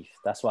talking, Steve.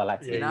 That's what I like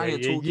to hear. Now you're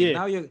talking.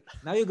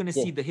 Now you're going to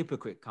see the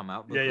hypocrite come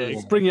out. Yeah.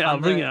 Bring it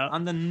out. Bring it out.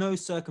 Under no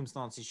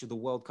circumstances should the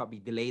World Cup be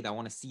delayed. I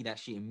want to see that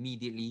shit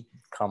immediately.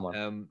 Come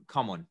on.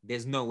 Come on.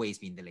 There's no way it's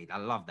been delayed. I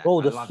love that.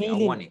 Bro, I love it. I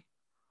want it.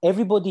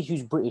 Everybody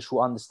who's British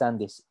will understand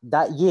this.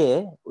 That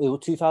year, it was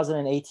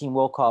 2018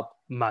 World Cup.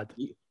 Mad.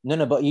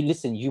 No, but you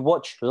listen. You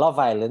watch Love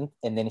Island,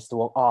 and then it's the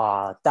World.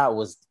 That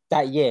was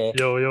that year.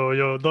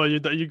 Yo. No,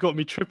 you got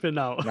me tripping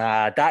out.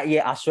 Nah, that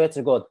year, I swear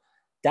to God,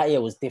 that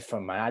year was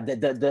different, man.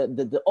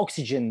 The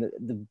oxygen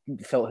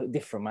felt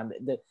different, man.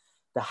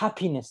 The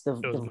happiness, the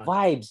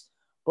vibes,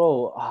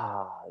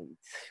 bro.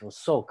 It was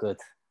so good.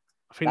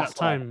 I think that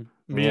time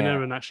me and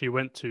Aaron actually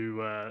went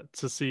to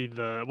see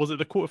was it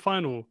the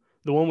quarterfinal,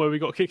 the one where we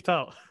got kicked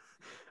out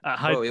at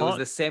Hyde Park? It was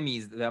the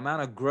semis. The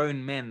amount of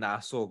grown men that I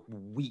saw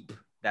weep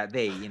that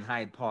day in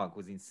Hyde Park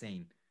was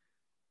insane.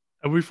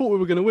 And we thought we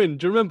were gonna win.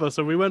 Do you remember?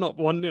 So we went up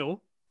 1-0.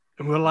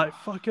 And we're like,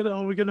 fuck it,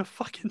 are we going to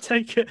fucking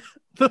take it?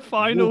 The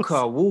finals.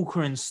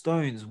 Walker and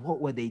Stones, what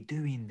were they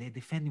doing? Their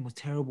defending was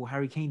terrible.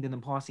 Harry Kane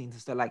didn't pass it into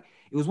Sterling. Like,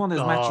 it was one of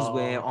those matches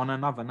where on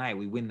another night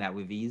we win that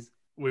with ease.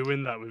 We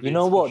win that with ease. You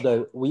know what,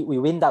 though? We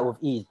win that with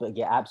ease, but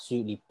get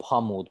absolutely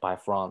pummeled by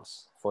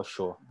France, for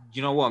sure.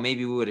 You know what?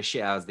 Maybe we would have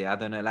shit ours there. I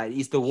don't know. Like,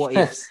 it's the what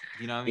ifs.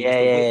 You know what I mean?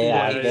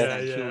 Yeah.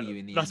 Kill you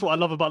in the That's end. what I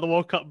love about the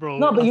World Cup, bro.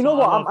 No, but you know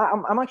what?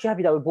 I'm actually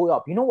happy that we brought it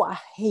up. You know what I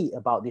hate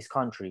about this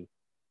country?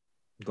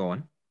 Go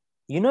on.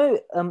 You know,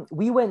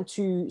 we went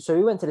to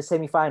the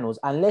semi-finals,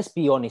 and let's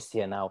be honest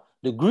here now.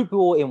 The group we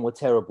were in were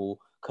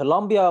terrible.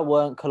 Colombia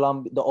weren't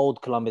the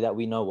old Colombia that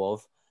we know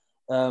of.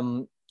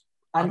 And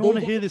I don't want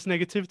to hear this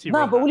negativity.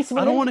 No, but listen,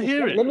 I don't want to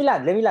hear it. Let me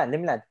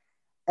land.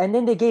 And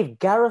then they gave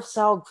Gareth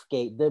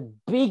Southgate the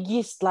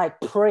biggest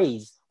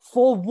praise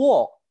for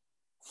what?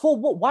 For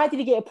what? Why did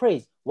he get a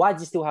praise? Why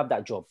does he still have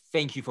that job?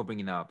 Thank you for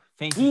bringing it up.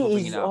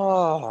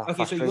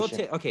 Okay, so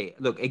okay.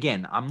 Look,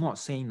 again, I'm not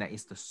saying that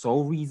it's the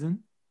sole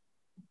reason.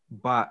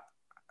 But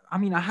I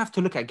mean, I have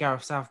to look at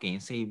Gareth Southgate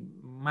and say,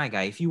 my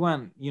guy, if you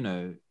weren't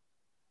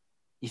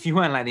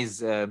like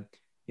this,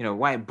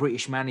 white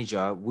British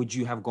manager, would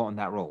you have gotten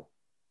that role?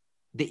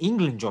 The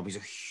England job is a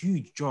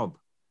huge job,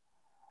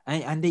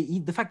 and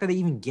the fact that they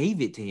even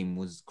gave it to him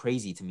was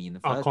crazy to me in the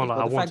first place.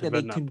 But the fact that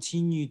they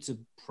continue to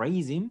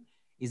praise him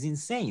is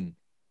insane.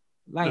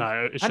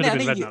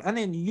 And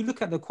then you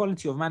look at the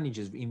quality of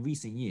managers in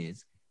recent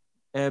years.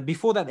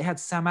 Before that, they had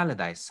Sam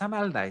Allardyce. Sam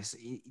Allardyce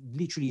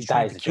literally is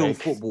trying to kill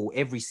football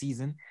every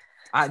season.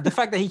 The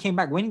fact that he came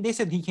back, when they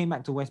said he came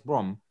back to West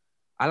Brom,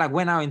 I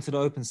went out into the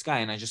open sky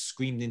and I just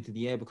screamed into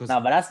the air because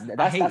that's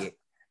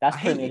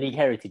Premier League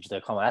heritage,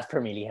 though. Come on, that's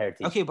Premier League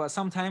heritage. Okay, but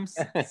sometimes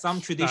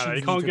some traditions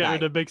you can't get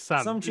rid of Big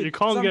Sam. You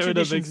can't get rid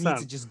of Big Sam.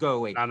 Need to just go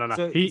away. No.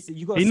 So he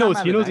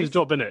knows his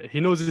job, innit? He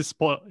knows his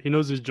spot. He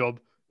knows his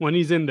job. When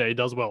he's in there, he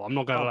does well. I'm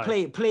not gonna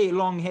lie. Play it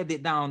long, head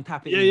it down,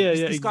 tap it. It's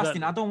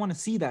disgusting. Exactly. I don't want to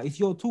see that. If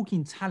you're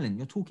talking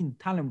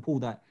talent pool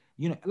that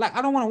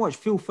I don't want to watch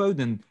Phil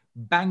Foden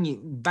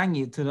bang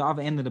it to the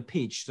other end of the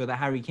pitch so that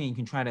Harry Kane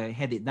can try to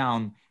head it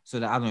down so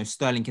that, I don't know,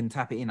 Sterling can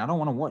tap it in. I don't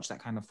want to watch that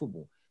kind of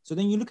football. So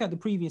then you look at the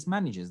previous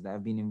managers that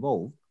have been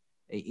involved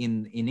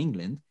in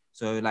England.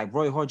 So like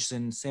Roy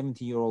Hodgson,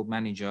 70-year-old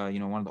manager,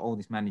 one of the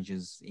oldest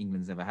managers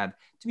England's ever had.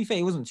 To be fair,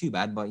 it wasn't too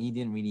bad, but he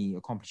didn't really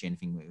accomplish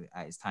anything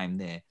at his time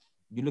there.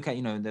 You look at,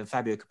 the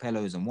Fabio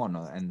Capellos and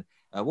whatnot. And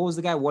what was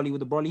the guy, Wally with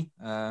the brolly?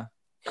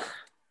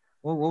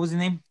 What was his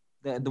name?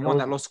 The one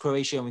that lost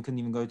Croatia and we couldn't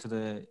even go to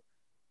the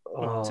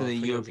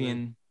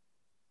European.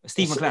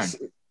 Steve McLaren.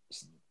 Steve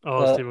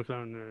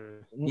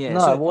McLaren. Yeah.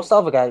 No, what's the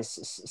other guy?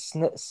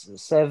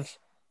 Sev.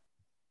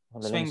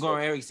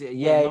 Sven-Goran Eriksson.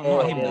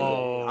 Not him.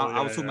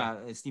 I was talking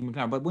about Steve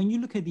McLaren. But when you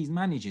look at these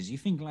managers, you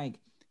think like,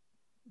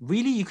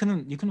 really, you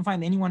couldn't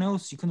find anyone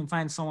else. You couldn't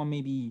find someone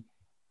maybe,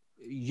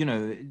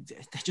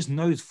 that just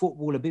knows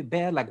football a bit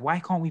better. Like, why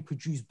can't we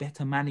produce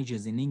better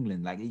managers in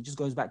England? Like, it just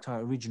goes back to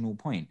our original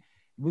point.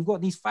 We've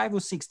got these 5 or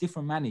 6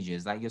 different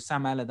managers, like your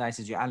Sam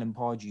Allardyce's, your Alan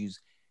Pardew's,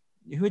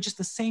 who are just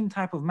the same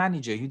type of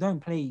manager who don't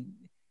play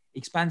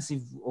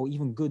expansive or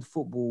even good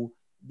football.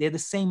 They're the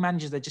same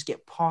managers that just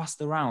get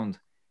passed around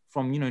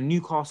from,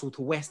 Newcastle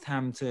to West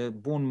Ham to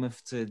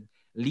Bournemouth to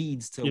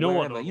Leeds to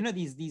wherever. What?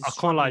 These I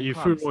can't lie, you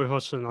threw Roy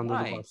Hodgson under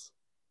the bus.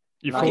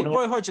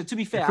 Roy Hodgson, to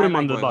be fair, I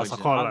like Roy Hodgson.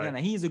 I can't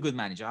lie. He's a good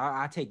manager.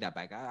 I take that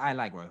back. I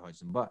like Roy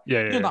Hodgson. But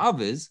the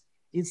others,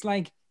 it's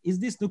like, is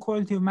this the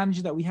quality of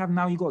manager that we have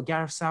now? You got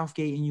Gareth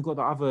Southgate and you got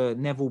the other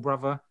Neville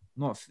brother,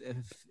 not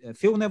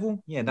Phil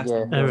Neville. Yeah, that's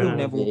Phil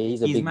Neville.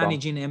 Yeah, he's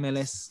managing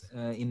MLS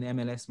in the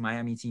MLS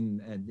Miami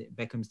team,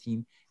 Beckham's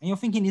team. And you're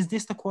thinking, is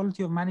this the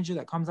quality of manager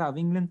that comes out of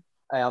England?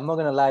 Hey, I'm not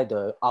gonna lie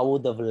though, I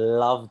would have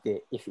loved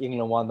it if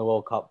England won the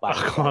World Cup. I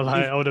can't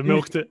lie, I would have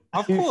milked it.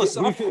 Of course.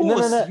 No.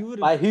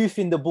 By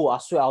hoofing the ball, I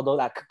swear I would have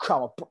like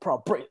crown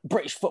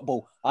British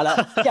football. I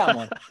like, yeah,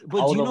 man.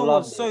 But do you know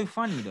what's so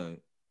funny though?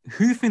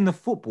 Hoofing the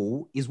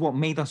football is what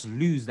made us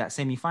lose that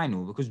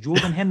semi-final, because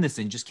Jordan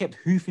Henderson just kept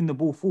hoofing the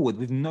ball forward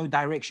with no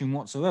direction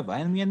whatsoever,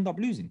 and we ended up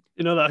losing.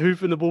 That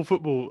hoofing the ball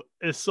football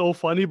is so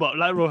funny, but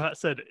like Rohat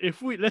said,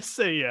 if we let's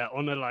say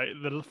on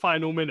the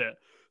final minute,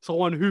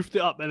 someone hoofed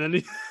it up and then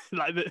he,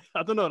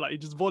 I don't know, he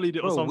just volleyed it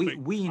or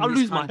something. We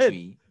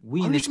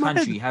in this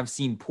country have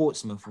seen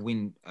Portsmouth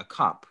win a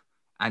cup,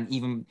 and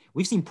even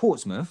we've seen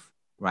Portsmouth,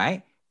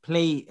 right,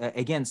 play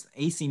against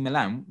AC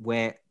Milan,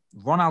 where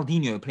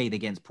Ronaldinho played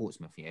against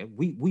Portsmouth. Yeah,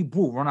 we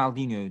brought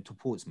Ronaldinho to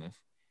Portsmouth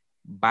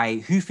by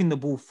hoofing the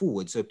ball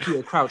forward so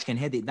Peter Crouch can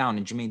head it down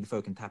and Jermaine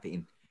Defoe can tap it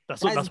in.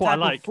 That's what I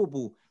like.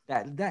 Football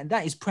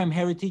that is Prem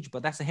heritage,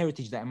 but that's a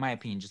heritage that, in my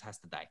opinion, just has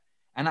to die.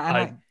 And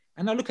I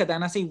look at that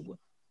and I say,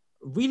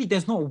 really,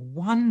 there's not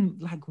one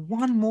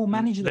more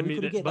manager that we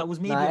could get that was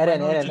maybe.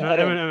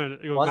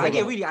 I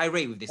get really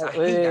irate with this. I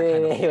hate that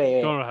kind of thing.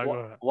 Wait. Go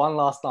ahead. One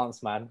last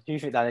dance, man.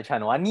 Hoof it down the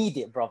channel. I need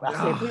it, bro.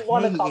 If we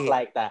want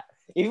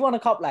a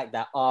cup like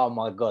that, oh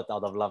my God,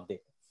 I'd have loved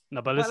it.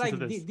 No, but listen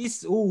to this.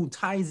 This all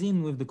ties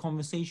in with the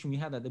conversation we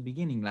had at the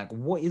beginning. Like,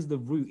 what is the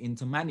route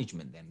into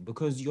management then?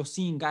 Because you're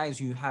seeing guys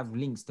who have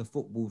links to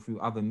football through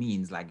other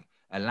means, like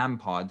a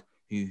Lampard,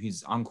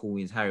 whose uncle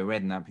is Harry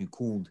Redknapp, who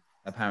called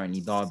apparently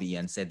Derby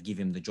and said give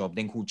him the job,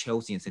 then called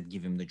Chelsea and said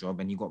give him the job,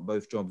 and he got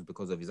both jobs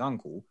because of his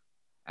uncle,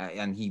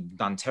 and he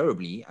done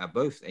terribly at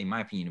both, in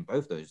my opinion, in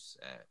both those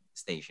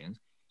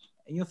stations.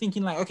 And you're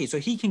thinking like, okay, so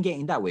he can get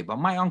in that way, but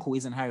my uncle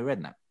isn't Harry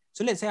Redknapp.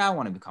 So let's say I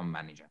want to become a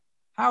manager.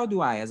 How do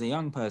I, as a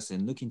young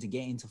person looking to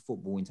get into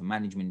football, into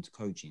management, into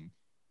coaching,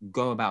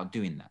 go about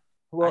doing that?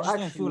 Well, I just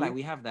don't feel like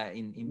we have that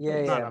in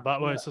place.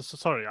 But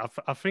sorry,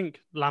 I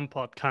think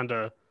Lampard kind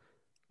of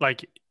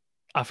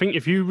I think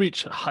if you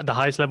reach the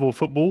highest level of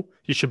football,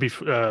 you should be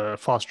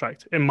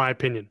fast-tracked, in my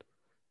opinion.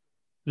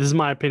 This is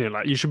my opinion.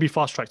 You should be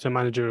fast-tracked to a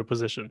managerial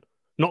position.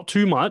 Not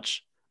too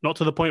much, not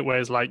to the point where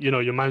it's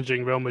you're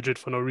managing Real Madrid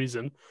for no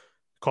reason,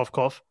 cough,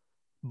 cough.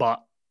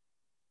 But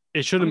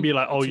it shouldn't be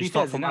you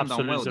start from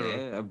absolute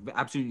zero.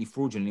 Absolutely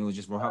fraudulent. It was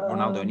just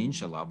Ronaldo and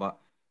Inshallah. But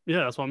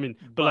yeah, that's what I mean.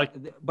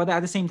 But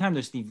at the same time,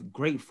 though, Steve,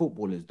 great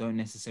footballers don't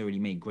necessarily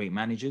make great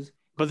managers.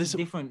 But this is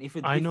different.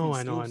 I know.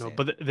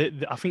 But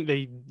I think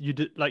they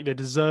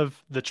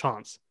deserve the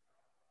chance.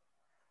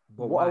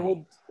 But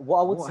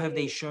what have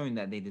they shown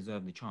that they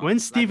deserve the chance? When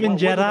Steven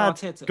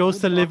Gerrard goes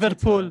to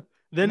Liverpool,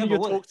 then you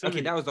talk to me.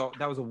 Okay,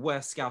 that was the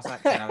worst Scouse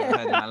accent I've ever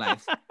heard in my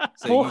life.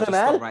 So you just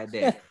stop right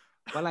there.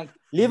 But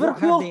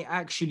Liverpool, what have they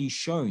actually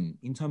shown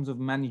in terms of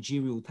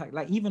managerial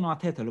even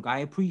Arteta? Look, I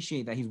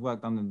appreciate that he's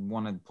worked under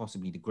one of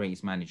possibly the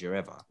greatest manager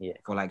ever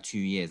for 2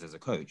 years as a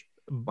coach.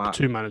 But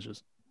 2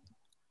 managers.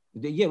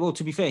 Yeah, well,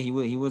 to be fair, he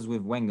was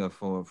with Wenger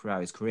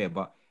throughout his career.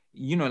 But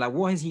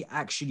what has he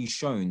actually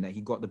shown that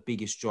he got the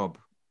biggest job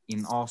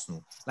in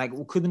Arsenal?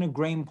 Couldn't a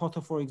Graham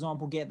Potter, for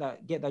example, get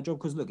that job?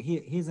 Because look,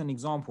 here's an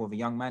example of a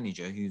young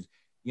manager who's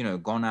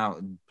gone out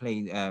and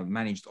played,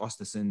 managed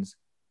Ostersund's,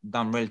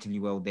 done relatively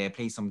well there,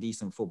 played some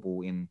decent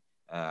football in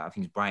I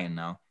think it's Brighton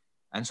now.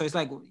 And so it's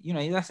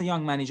that's a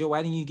young manager.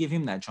 Why didn't you give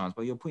him that chance?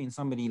 But you're putting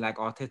somebody like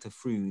Arteta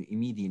through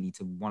immediately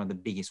to one of the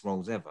biggest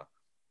roles ever.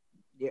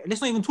 Yeah,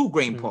 let's not even talk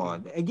Graham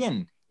Potter.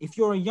 Again, if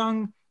you're a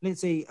young,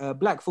 let's say,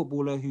 black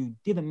footballer who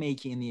didn't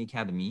make it in the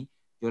academy,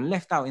 you're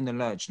left out in the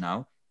lurch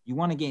now. You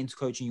want to get into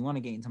coaching, you want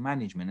to get into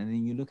management, and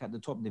then you look at the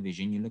top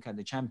division, you look at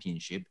the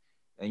championship,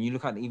 and you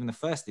look at even the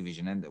first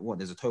division, and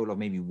there's a total of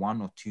maybe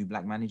 1 or 2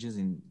 black managers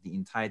in the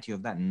entirety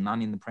of that,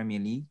 none in the Premier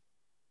League.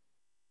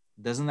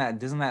 Doesn't that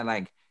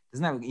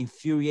Doesn't that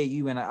infuriate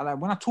you? And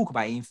when I talk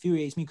about it, it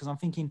infuriates me because I'm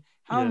thinking,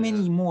 how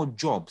many more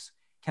jobs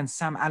can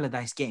Sam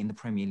Allardyce get in the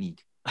Premier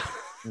League?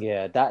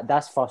 Yeah,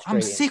 that's frustrating.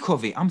 I'm sick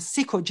of it. I'm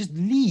sick of just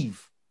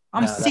leave.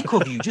 I'm sick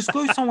of you. Just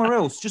go somewhere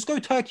else. Just go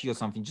Turkey or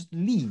something. Just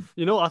leave.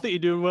 You know, I think you're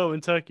doing well in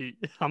Turkey.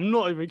 I'm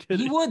not even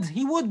kidding.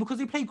 He would because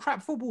they play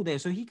crap football there.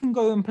 So he can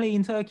go and play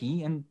in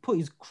Turkey and put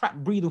his crap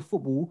breed of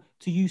football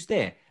to use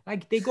there.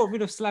 Like they got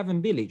rid of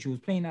Slaven Bilic, who was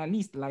playing he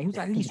was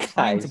at least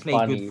trying to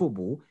play good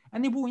football.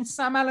 And they brought in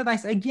Sam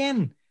Allardyce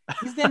again.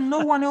 Is there no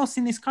one else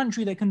in this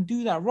country that can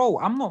do that role?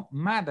 I'm not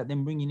mad at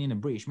them bringing in a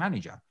British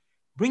manager.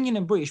 Bring in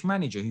a British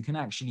manager who can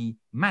actually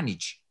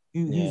manage.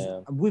 Who's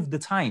with the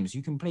times,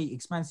 who can play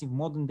expansive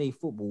modern day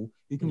football,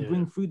 who can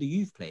bring through the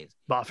youth players.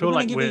 But I feel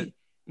like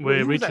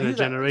we're reaching a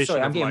generation.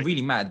 Sorry, I'm getting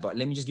really mad, but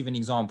let me just give an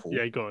example.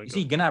 Yeah, go on. You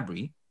see,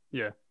 Gnabry.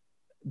 Yeah.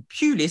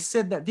 Pulis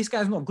said that this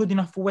guy's not good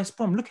enough for West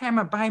Brom. Look at him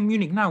at Bayern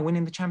Munich now,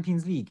 winning the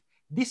Champions League.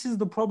 This is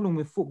the problem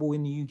with football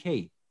in the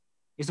UK.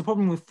 It's the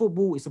problem with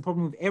football. It's the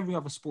problem with every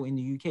other sport in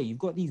the UK. You've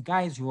got these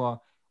guys who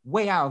are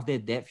way out of their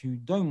depth, who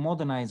don't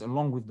modernize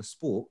along with the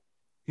sport,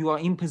 who are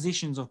in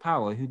positions of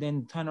power, who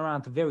then turn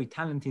around to very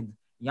talented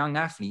young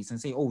athletes and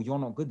say, oh, you're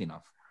not good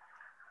enough.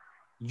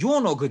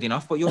 You're not good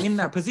enough, but you're in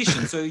that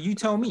position. So you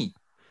tell me.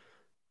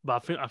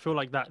 But I feel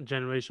like that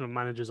generation of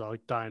managers are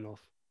dying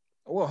off.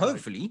 Well,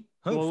 hopefully.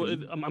 Well,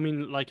 I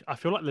mean, like, I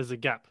feel like there's a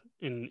gap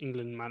in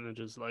England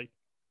managers. Like,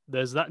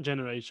 there's that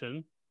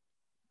generation,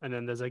 and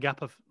then there's a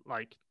gap of,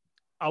 like,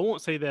 I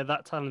won't say they're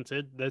that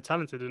talented. They're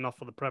talented enough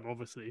for the Prem,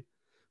 obviously.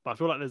 But I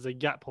feel like there's a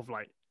gap of,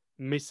 like,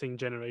 missing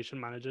generation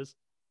managers.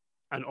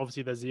 And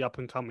obviously there's the up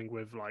and coming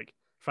with, like,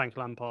 Frank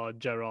Lampard,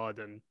 Gerrard,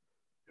 and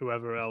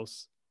whoever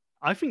else.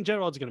 I think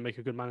Gerrard's going to make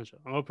a good manager.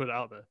 I'm going to put it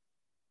out there.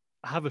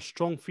 I have a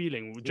strong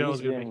feeling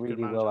Gerrard's going to make a good manager. He's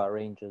doing really well at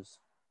Rangers.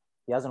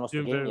 He hasn't lost a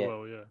game yet. Doing very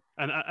well, yeah.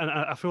 And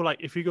I feel like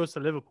if he goes to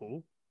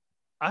Liverpool,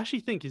 I actually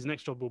think his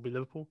next job will be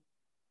Liverpool.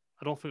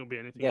 I don't think it'll be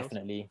anything else.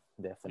 Definitely.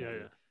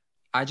 Yeah.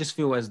 I just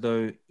feel as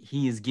though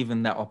he is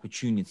given that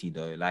opportunity,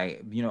 though.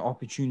 Like, you know,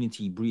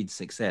 opportunity breeds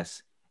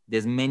success.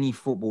 There's many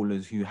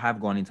footballers who have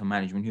gone into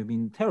management who've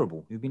been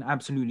terrible, who've been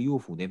absolutely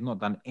awful. They've not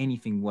done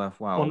anything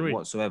worthwhile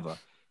whatsoever.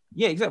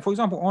 Yeah, exactly. For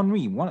example,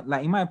 Henry,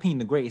 in my opinion,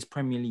 the greatest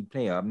Premier League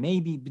player.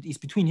 Maybe it's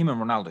between him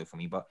and Ronaldo for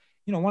me, but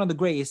you know, one of the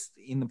greatest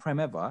in the Prem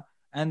ever.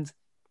 And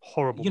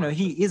horrible. You know,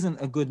 he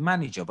isn't a good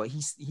manager, but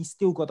he's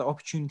still got the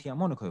opportunity at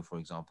Monaco, for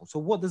example. So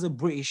what does a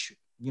British,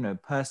 you know,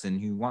 person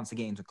who wants to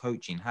get into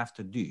coaching have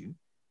to do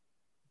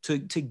to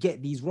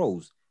get these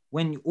roles?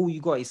 When all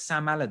you got is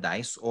Sam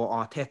Allardyce or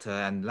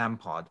Arteta and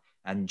Lampard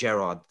and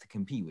Gerrard to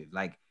compete with.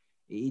 Like,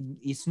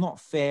 it's not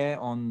fair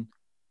on,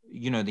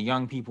 you know, the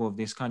young people of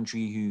this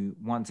country who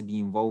want to be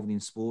involved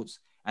in sports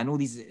and all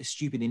these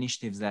stupid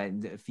initiatives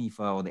that the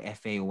FIFA or the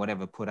FA or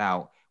whatever put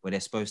out where they're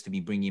supposed to be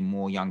bringing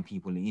more young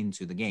people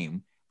into the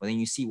game. But then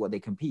you see what they're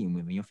competing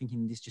with and you're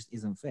thinking this just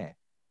isn't fair.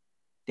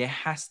 There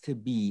has to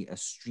be a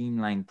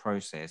streamlined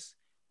process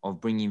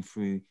of bringing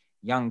through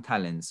young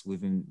talents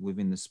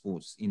within the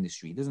sports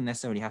industry. It doesn't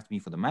necessarily have to be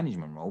for the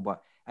management role,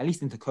 but at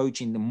least into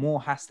coaching, the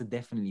more has to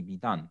definitely be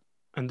done.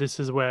 And this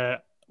is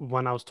where,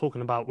 when I was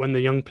talking about when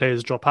the young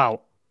players drop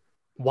out,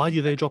 why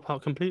do they drop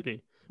out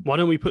completely? Why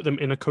don't we put them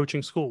in a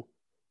coaching school?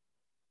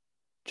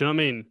 Do you know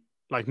what I mean?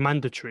 Like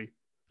mandatory.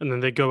 And then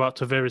they go out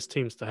to various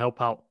teams to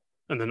help out.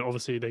 And then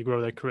obviously they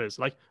grow their careers.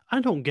 Like, I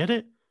don't get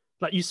it.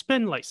 Like, you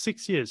spend like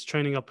 6 years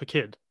training up a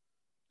kid.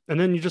 And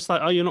then you're just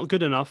like, oh, you're not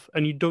good enough.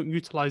 And you don't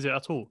utilize it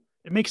at all.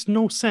 It makes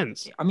no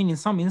sense. I mean, in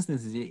some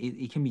instances,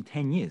 it can be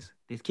 10 years.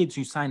 There's kids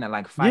who sign at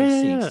like 5,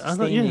 6,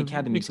 stay in the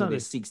academy until they're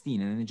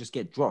 16, and then they just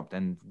get dropped,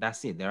 and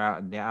that's it. They're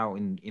out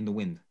in the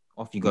wind.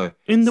 Off you go.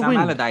 Sam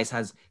Allardyce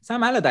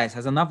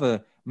has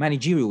another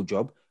managerial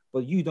job,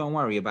 but you don't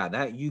worry about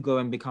that. You go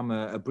and become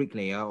a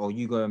bricklayer, or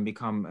you go and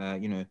become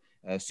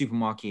a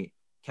supermarket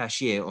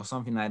cashier or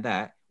something like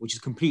that, which is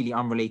completely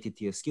unrelated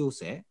to your skill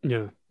set.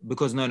 Yeah.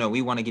 Because no,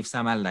 we want to give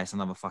Sam Allardyce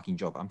another fucking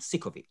job. I'm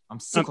sick of it. I'm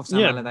sick of Sam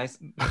Allardyce.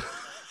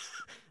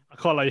 I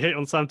can't like hate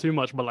on Sam too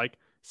much, but like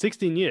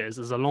 16 years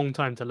is a long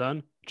time to learn.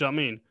 Do you know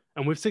what I mean?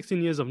 And with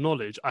 16 years of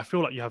knowledge, I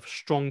feel like you have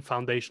strong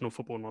foundational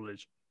football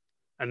knowledge.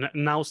 And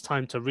now it's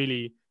time to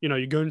really, you know,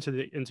 you go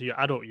into your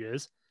adult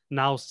years.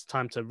 Now it's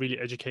time to really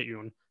educate you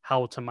on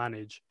how to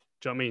manage,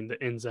 do you know what I mean?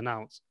 The ins and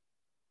outs.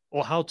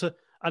 Or how to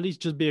at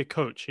least just be a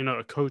coach, you know,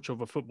 a coach of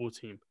a football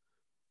team.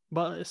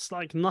 But it's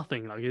like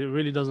nothing. Like, it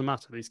really doesn't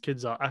matter. These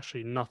kids are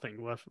actually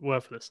nothing,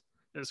 worthless.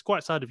 It's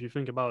quite sad if you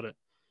think about it.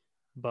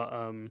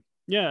 But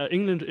yeah,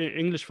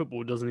 English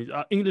football doesn't need,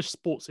 English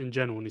sports in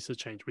general needs to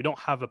change. We don't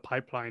have a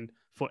pipeline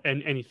for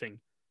anything.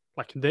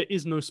 Like, there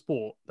is no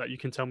sport that you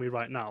can tell me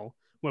right now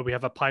where we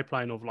have a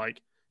pipeline of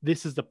like,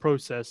 this is the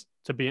process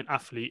to be an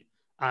athlete.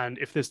 And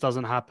if this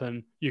doesn't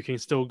happen, you can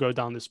still go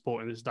down this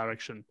sport in this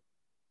direction.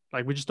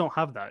 Like, we just don't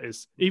have that.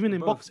 It's even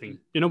in boxing,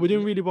 you know, we're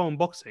doing really well in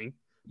boxing,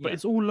 but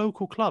it's all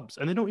local clubs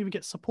and they don't even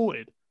get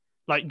supported.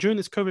 Like, during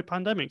this COVID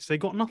pandemic, they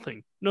got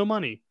nothing, no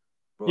money.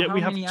 Bro, yet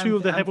we have two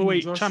of the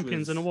heavyweight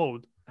champions in the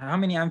world. How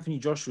many Anthony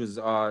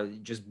Joshuas are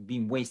just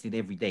being wasted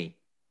every day?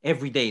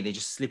 every day they're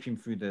just slipping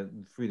through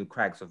the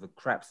cracks of a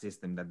crap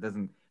system that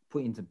doesn't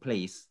put into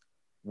place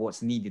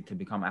what's needed to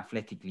become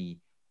athletically,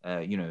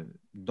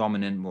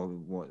 dominant, or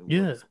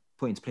what's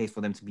put into place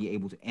for them to be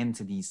able to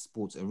enter these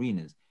sports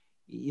arenas.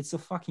 It's a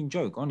fucking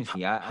joke,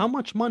 honestly. How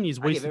much money is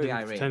wasted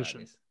in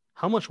detention?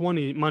 How much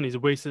money is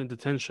wasted in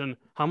detention?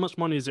 How much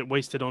money is it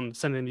wasted on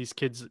sending these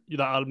kids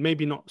that are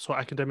maybe not so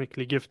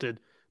academically gifted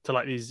to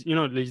like these,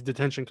 these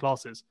detention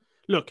classes?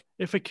 Look,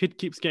 if a kid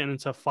keeps getting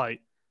into a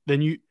fight,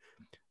 then use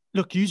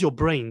your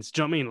brains.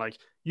 Do you know what I mean? Like,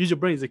 use your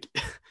brains.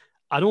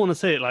 I don't want to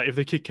say it like if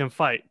the kid can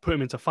fight, put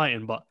him into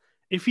fighting, but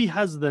if he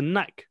has the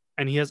knack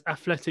and he has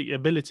athletic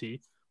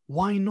ability,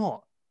 why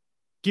not?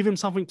 Give him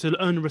something to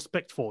earn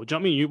respect for. Do you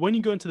know what I mean? When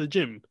you go into the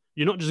gym,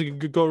 you're not just going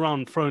to go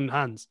around throwing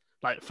hands.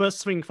 Like,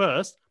 first thing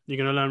first, you're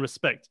going to learn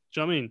respect.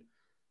 Do you know what I mean?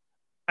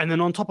 And then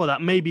on top of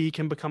that, maybe he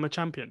can become a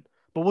champion.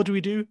 But what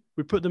do?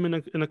 We put them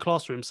in a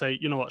classroom, say,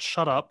 you know what,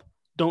 shut up,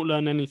 don't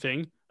learn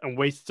anything, and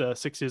waste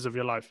 6 years of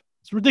your life.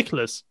 It's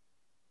ridiculous.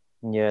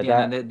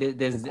 Yeah,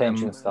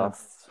 there's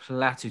stuff.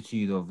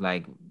 Platitude of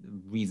like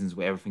reasons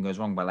where everything goes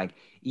wrong. But like,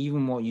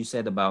 even what you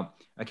said about,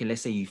 okay,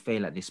 let's say you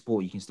fail at this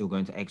sport, you can still go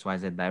into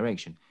XYZ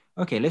direction.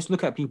 Okay, let's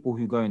look at people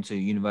who go into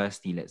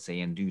university, let's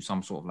say, and do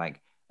some sort of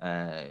like,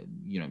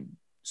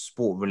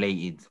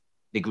 sport-related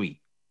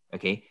degree.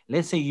 Okay,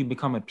 let's say you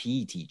become a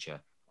PE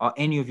teacher. Are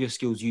any of your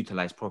skills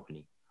utilized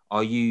properly?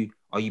 Are you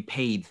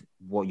paid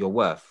what you're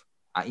worth?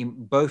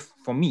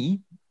 For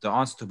me, the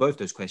answer to both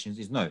those questions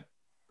is no.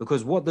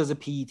 Because what does a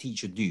PE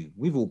teacher do?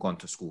 We've all gone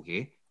to school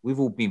here. We've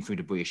all been through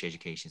the British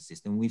education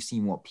system. We've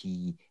seen what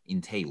PE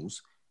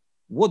entails.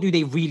 What do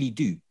they really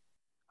do?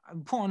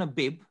 Put on a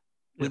bib.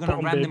 We're going to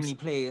randomly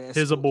play.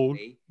 Here's a ball.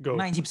 Go.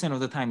 90% of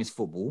the time is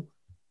football.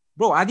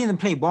 Bro, I didn't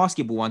play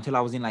basketball until I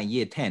was in like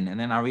year 10. And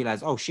then I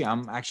realized, oh shit,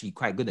 I'm actually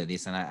quite good at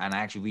this. And I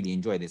actually really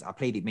enjoy this. I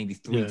played it maybe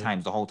 3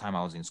 times the whole time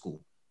I was in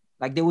school.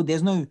 Like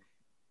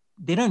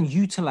they don't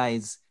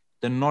utilize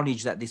the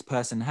knowledge that this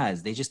person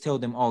has. They just tell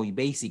them, oh, you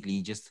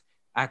basically just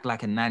act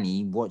like a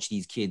nanny, watch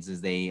these kids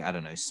as they, I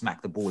don't know,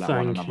 smack the ball at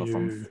one another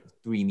from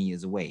 3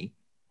 meters away.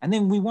 And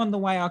then we wonder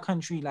why our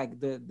country, like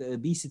the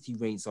obesity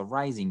rates are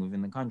rising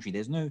within the country.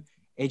 There's no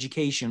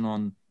education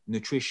on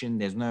nutrition.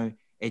 There's no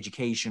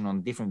education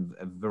on different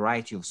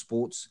variety of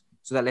sports.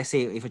 So that, let's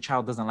say if a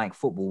child doesn't like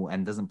football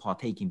and doesn't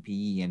partake in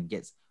PE and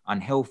gets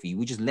unhealthy,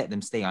 we just let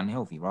them stay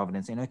unhealthy rather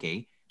than saying,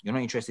 okay, you're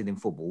not interested in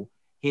football.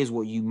 Here's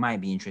what you might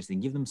be interested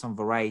in. Give them some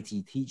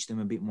variety, teach them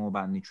a bit more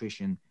about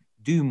nutrition,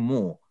 do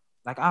more.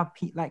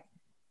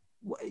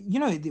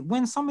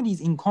 When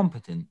somebody's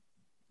incompetent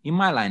in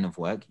my line of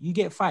work, you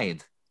get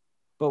fired.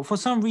 But for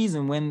some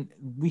reason, when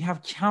we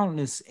have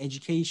countless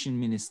education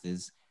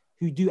ministers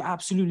who do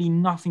absolutely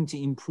nothing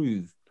to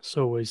improve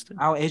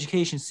our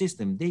education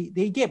system,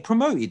 they get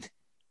promoted.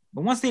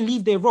 But once they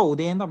leave their role,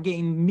 they end up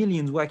getting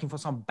millions working for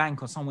some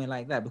bank or somewhere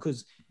like that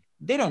because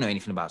they don't know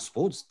anything about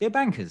sports. They're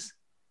bankers.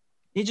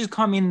 They just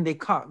come in, they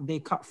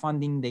cut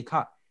funding, they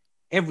cut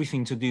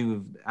everything to do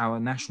with our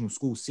national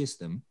school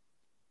system.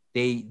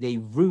 They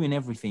ruin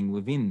everything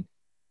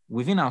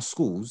within our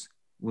schools,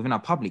 within our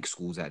public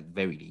schools at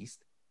very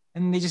least,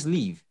 and they just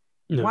leave.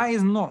 Yeah. Why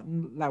is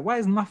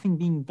nothing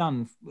being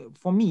done?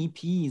 For me,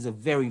 PE is a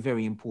very,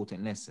 very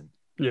important lesson.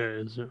 Yeah,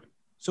 it is. Yeah.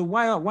 So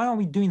why aren't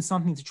we doing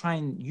something to try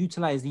and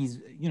utilize these,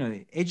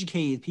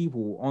 educated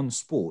people on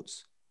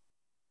sports?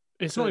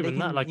 It's not even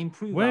that. Like,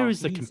 where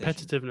is the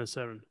competitiveness,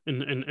 Aaron,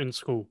 in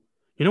school?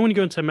 When you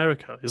go into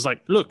America, it's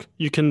like, look,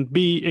 you can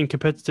be in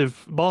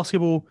competitive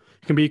basketball,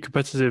 you can be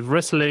competitive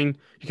wrestling,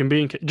 you can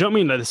be in... Do you know what I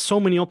mean? Like, there's so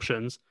many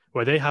options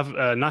where they have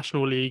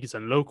national leagues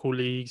and local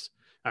leagues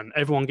and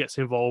everyone gets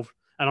involved.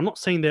 And I'm not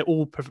saying they're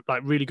all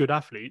like really good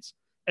athletes.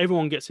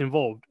 Everyone gets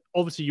involved.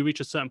 Obviously, you reach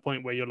a certain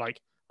point where you're like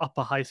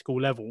upper high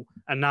school level,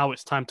 and now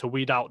it's time to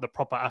weed out the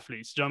proper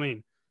athletes. Do you know what I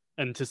mean?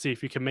 And to see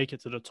if you can make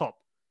it to the top.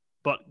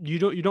 But you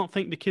don't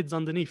think the kids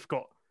underneath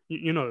got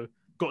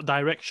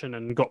direction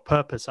and got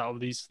purpose out of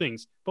these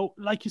things. But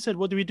like you said,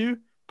 what do?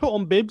 Put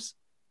on bibs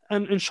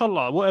and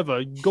inshallah,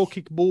 whatever, go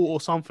kick ball or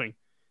something.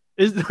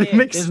 It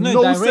makes there's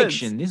no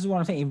direction. Sense. This is what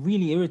I'm saying. It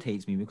really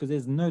irritates me because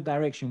there's no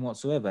direction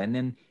whatsoever. And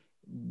then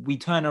we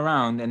turn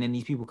around and then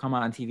these people come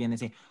out on TV and they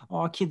say, oh,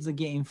 our kids are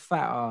getting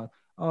fatter.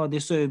 Oh, they're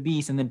so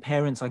obese. And then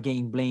parents are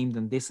getting blamed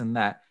and this and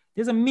that.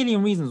 There's a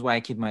million reasons why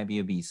a kid might be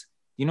obese.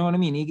 You know what I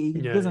mean?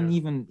 It doesn't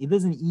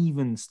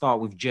even start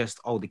with just,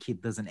 oh, the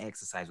kid doesn't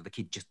exercise or the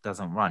kid just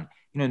doesn't run.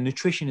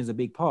 Nutrition is a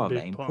big part of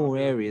that. In poor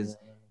areas,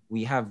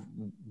 we have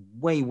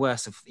way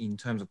worse in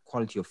terms of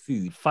quality of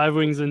food. 5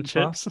 wings and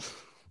chips.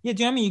 Yeah,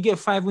 do you know what I mean? You get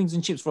 5 wings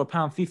and chips for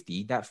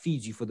 £1.50. That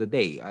feeds you for the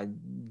day.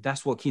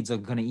 That's what kids are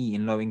going to eat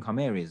in low-income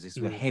areas. It's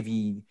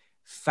heavy,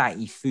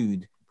 fatty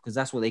food because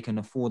that's what they can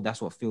afford.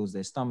 That's what fills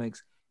their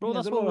stomachs. Bro,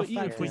 that's what we're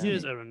eating for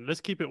years, Aaron. Let's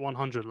keep it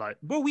 100. Like,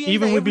 bro, we eat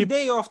that every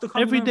day after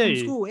coming home from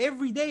school.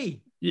 Every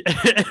day.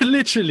 Yeah,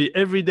 literally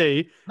every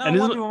day. Now I'm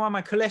wondering why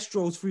my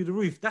cholesterol's through the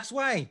roof. That's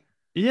why.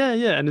 Yeah,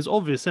 and it's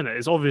obvious, isn't it?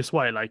 It's obvious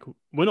why. Like,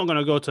 we're not going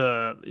to go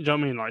to, you know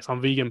what I mean, like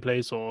some vegan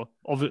place or...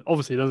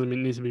 Obviously, it doesn't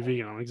need to be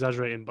vegan. I'm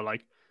exaggerating, but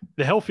like,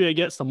 the healthier it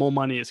gets, the more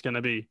money it's going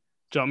to be.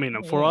 Do you know what I mean?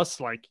 And for Yeah. us,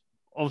 like,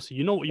 obviously,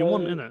 you know what you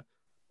want, So, innit?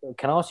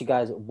 can I ask you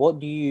guys, what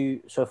do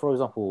you? So, for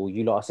example,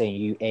 you lot are saying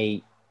you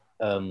ate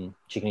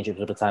chicken and chips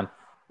all the time.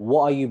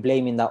 What are you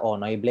blaming that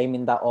on? Are you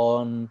blaming that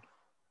on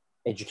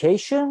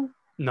education?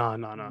 No,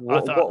 no, no.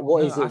 What No,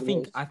 is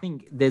it? I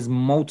think there's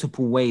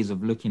multiple ways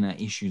of looking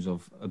at issues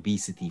of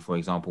obesity, for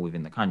example,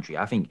 within the country.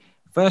 I think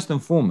first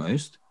and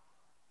foremost,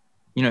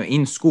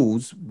 in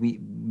schools, we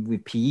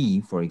with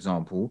PE, for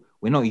example,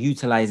 we're not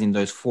utilizing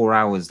those 4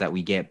 hours that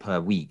we get per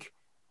week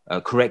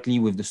correctly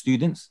with the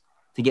students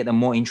to get them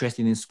more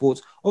interested in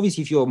sports.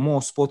 Obviously, if you're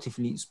more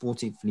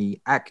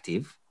sportively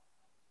active,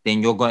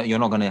 then you're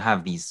not going to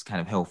have these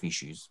kind of health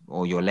issues,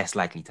 or you're less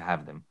likely to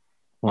have them.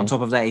 On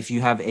top of that, if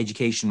you have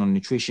education on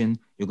nutrition,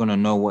 you're going to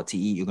know what to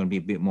eat. You're going to be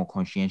a bit more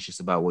conscientious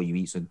about what you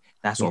eat. So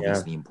that's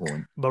obviously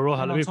important. But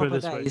Roha, And let on me put top it of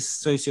this that, way.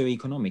 it's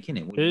socioeconomic,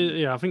 isn't it?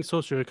 Yeah, I think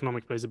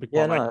socioeconomic plays a big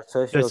Yeah, part. Like,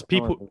 no, there's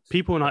socioeconomic.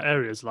 people in our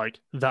areas like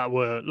that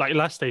were like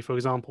last day, for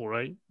example,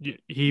 right?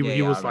 He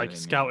I was read like him, yeah.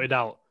 scouted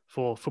out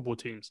for football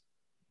teams.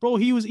 Bro,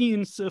 he was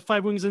eating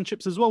 5 wings and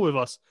chips as well with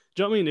us.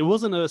 Do you know what I mean? It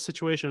wasn't a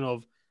situation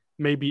of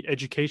maybe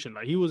education.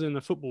 Like, he was in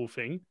the football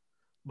thing,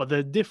 but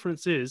the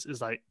difference is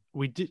like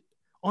we did.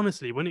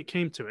 Honestly, when it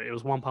came to it, it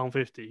was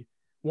 £1.50.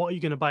 What are you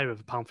gonna buy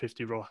with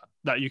 £1.50 Roha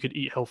that you could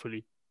eat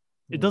healthily?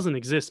 It doesn't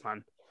exist,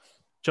 man.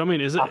 Do you know what I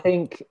mean? Is it? I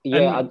think,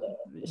 And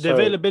the sorry.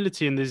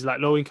 availability in these like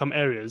low income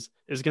areas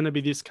is going to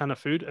be this kind of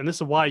food, and this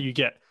is why you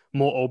get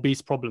more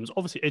obese problems.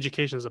 Obviously,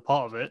 education is a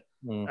part of it,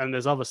 and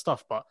there's other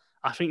stuff, but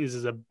I think this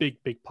is a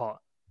big part.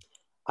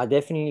 I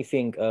definitely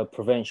think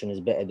prevention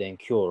is better than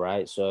cure,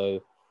 right?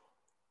 So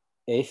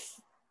if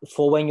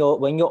when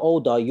you're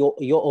older,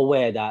 you're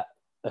aware that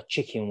a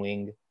chicken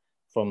wing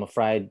from a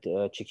fried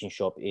chicken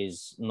shop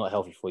is not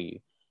healthy for you.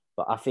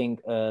 But I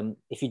think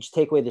if you just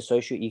take away the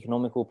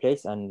socio-economical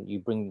place and you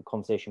bring the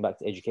conversation back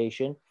to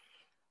education,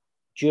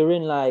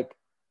 during like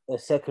a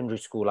secondary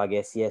school, I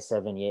guess, year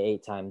 7, year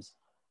 8 times,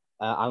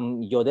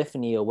 you're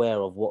definitely aware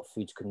of what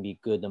foods can be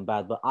good and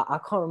bad. But I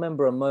can't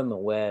remember a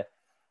moment where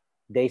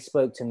they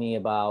spoke to me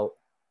about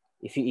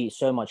if you eat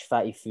so much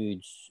fatty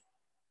foods,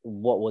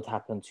 what would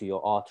happen to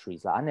your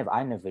arteries. Like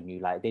I never knew.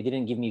 Like they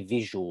didn't give me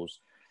visuals.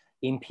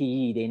 In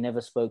PE, they never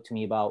spoke to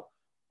me about,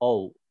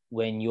 oh,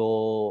 when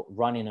you're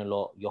running a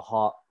lot, your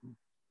heart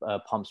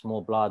pumps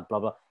more blood, blah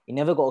blah. It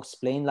never got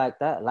explained like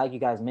that. Like you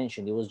guys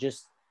mentioned, it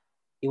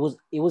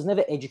was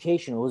never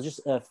education. It was just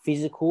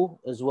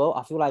physical as well.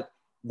 I feel like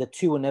the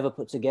two were never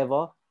put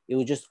together. It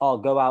was just, oh,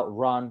 go out,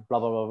 run, blah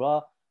blah blah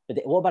blah. But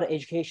what about the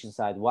education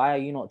side? Why are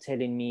you not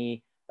telling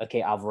me,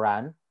 okay, I've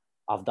ran,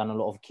 I've done a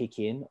lot of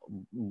kicking.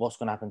 What's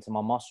going to happen to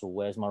my muscle?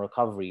 Where's my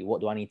recovery?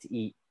 What do I need to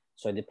eat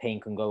so the pain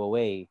can go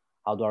away?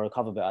 How do I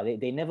recover better?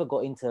 They never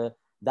got into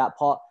that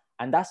part.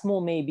 And that's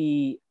more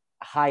maybe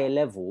higher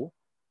level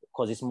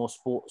because it's more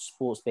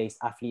sports-based,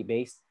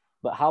 athlete-based.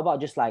 But how about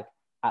just like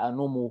at a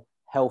normal,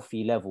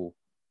 healthy level?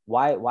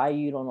 Why are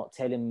you not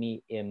telling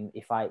me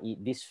if I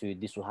eat this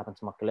food, this will happen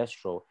to my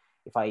cholesterol?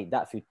 If I eat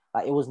that food,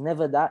 like it was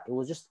never that. It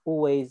was just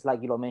always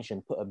like you lot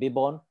mentioned, put a bib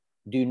on,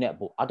 do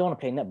netball. I don't want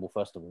to play netball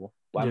first of all.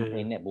 Why am I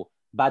playing netball?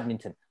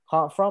 Badminton.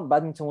 Can't front.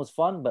 Badminton was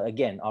fun, but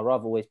again, I'd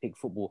rather always pick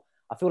football.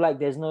 I feel like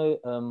there's no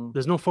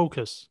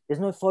focus. There's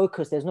no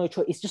focus. There's no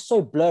choice. It's just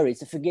so blurry.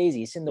 It's a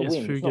fugazi. It's in the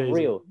wind. It's not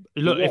real.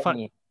 Look,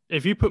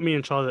 if you put me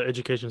in charge of the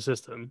education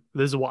system,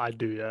 this is what I'd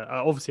do. Yeah,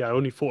 obviously I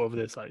only thought of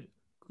this like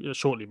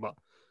shortly, but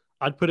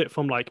I'd put it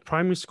from like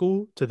primary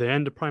school to the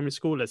end of primary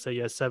school. Let's say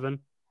year 7,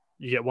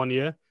 you get 1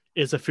 year.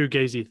 It's a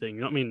fugazi thing.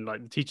 You know what I mean?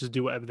 Like the teachers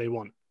do whatever they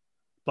want,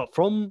 but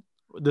from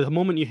the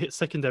moment you hit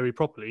secondary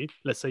properly,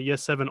 let's say year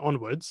 7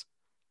 onwards,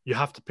 you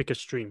have to pick a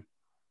stream.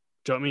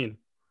 Do you know what I mean?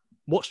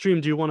 What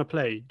stream do you want to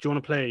play? Do you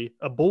want to play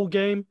a ball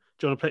game?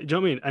 Do you want to play? Do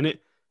you know what I mean? And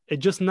it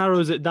just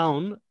narrows it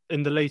down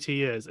in the later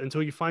years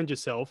until you find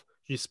yourself,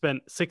 you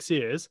spent 6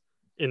 years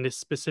in this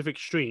specific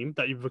stream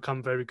that you've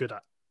become very good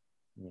at.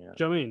 Yeah. Do you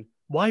know what I mean?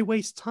 Why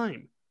waste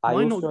time?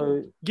 Why not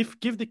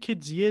give the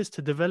kids years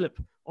to develop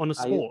on a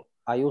sport?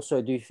 I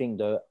also do think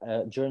though,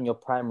 during your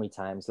primary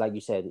times, like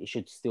you said, it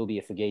should still be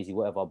a fugazi,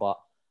 whatever. But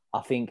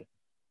I think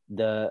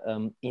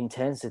the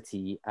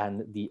intensity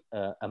and the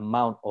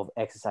amount of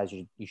exercise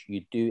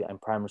you do in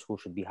primary school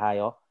should be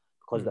higher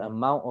because the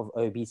amount of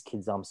obese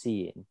kids I'm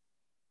seeing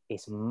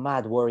is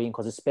mad worrying.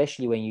 Because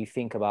especially when you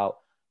think about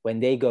when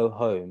they go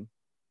home,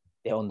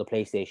 they're on the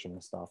PlayStation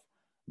and stuff.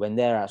 When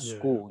they're at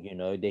school,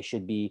 they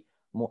should be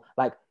more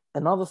like.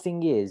 Another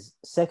thing is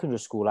secondary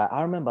school. Like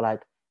I remember,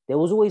 like there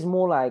was always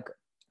more like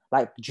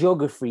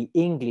geography,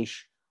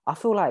 English. I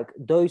feel like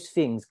those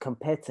things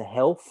compared to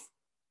health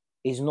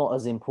is not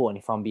as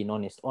important, if I'm being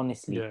honest.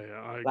 Honestly,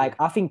 I like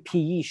I think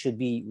PE should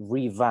be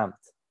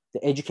revamped.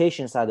 The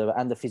education side of it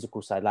and the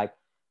physical side, like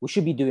we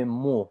should be doing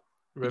more.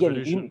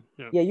 Revolution.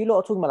 You lot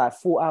are talking about like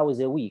 4 hours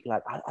a week.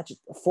 Like I just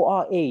for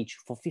our age,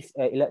 for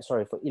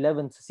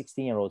 11 to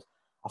 16-year-olds,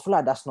 I feel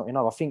like that's not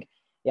enough. I think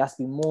it has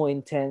to be more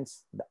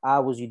intense. The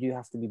hours you do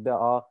have to be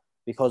better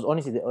because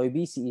honestly, the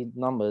obesity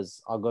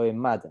numbers are going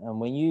mad. And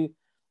when you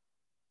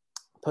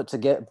put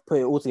it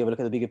all together, look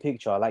at the bigger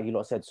picture, like you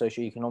lot said,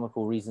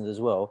 socio-economical reasons as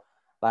well.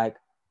 Like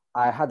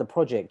I had a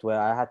project where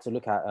I had to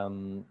look at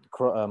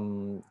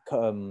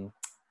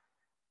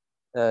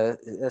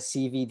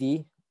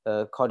CVD,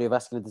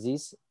 cardiovascular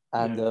disease,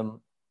 and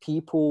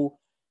people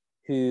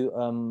who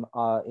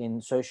are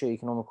in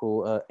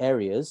socio-economical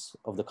areas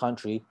of the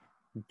country,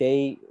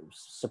 they,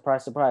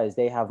 surprise, surprise,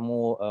 they have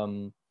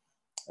more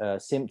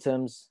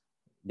symptoms.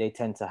 They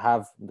tend to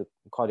have the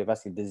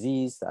cardiovascular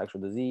disease, the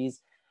actual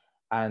disease.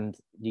 And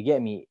you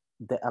get me,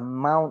 the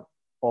amount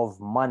of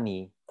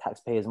money,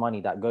 taxpayers'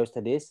 money that goes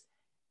to this,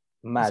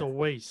 mad. It's a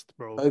waste,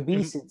 bro.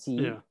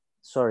 Obesity,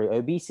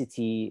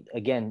 obesity,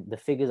 again, the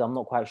figures I'm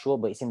not quite sure,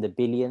 but it's in the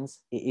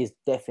billions. It is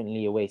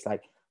definitely a waste.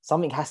 Like,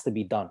 something has to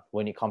be done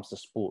when it comes to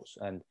sports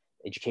and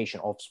education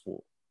of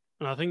sport.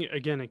 And I think,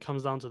 again, it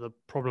comes down to the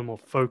problem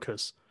of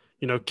focus.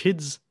 You know,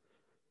 kids,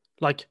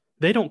 like,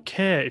 they don't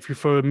care if you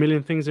throw a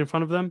million things in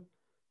front of them.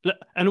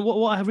 And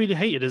what I really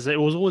hated is that it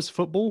was always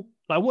football.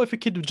 Like, what if a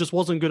kid just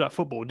wasn't good at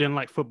football, didn't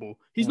like football?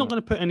 He's not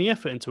going to put any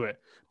effort into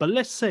it. But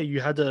let's say you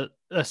had a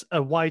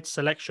wide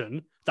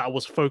selection that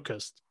was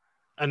focused,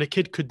 and a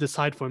kid could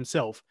decide for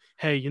himself,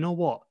 hey, you know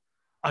what?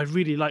 I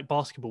really like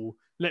basketball.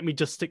 Let me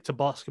just stick to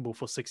basketball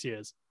for 6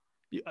 years.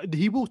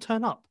 He will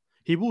turn up.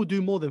 He will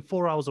do more than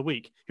 4 hours a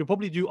week. He'll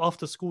probably do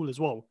after school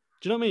as well.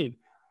 Do you know what I mean?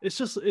 It's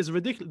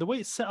ridiculous. The way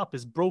it's set up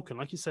is broken.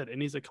 Like you said, it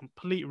needs a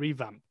complete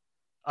revamp.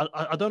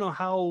 I don't know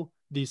how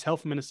these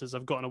health ministers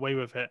have gotten away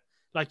with it.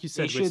 Like you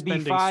said, we're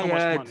spending so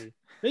much money.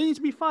 They need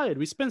to be fired.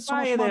 We spend so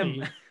much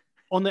money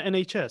on the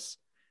NHS.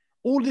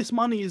 All this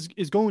money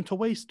is going to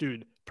waste,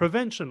 dude.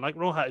 Prevention, like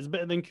Rohat, is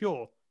better than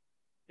cure.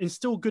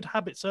 Instill good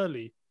habits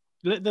early.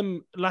 Let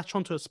them latch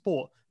onto a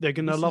sport they're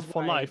going to love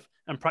for life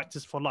and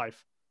practice for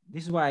life.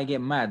 This is why I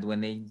get mad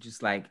when they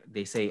just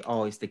they say,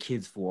 oh, it's the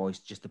kids' fault or it's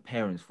just the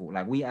parents' fault.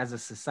 Like, we as a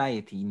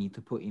society need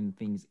to put in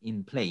things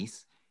in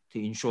place to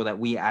ensure that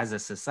we as a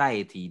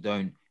society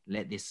don't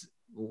let this,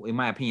 in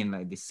my opinion,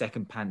 like this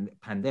second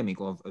pandemic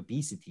of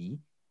obesity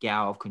get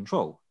out of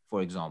control,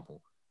 for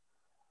example.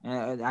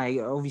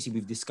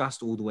 We've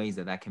discussed all the ways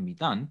that can be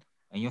done.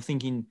 And you're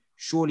thinking,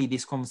 surely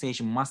this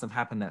conversation must have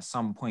happened at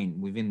some point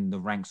within the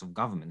ranks of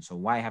government. So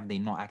why have they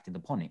not acted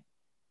upon it?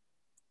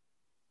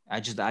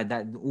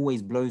 That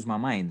always blows my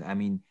mind. I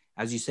mean,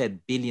 as you said,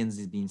 billions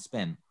is being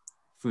spent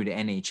through the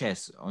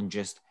NHS on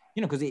just,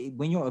 because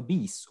when you're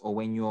obese or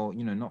when you're,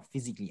 not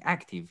physically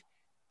active,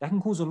 that can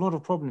cause a lot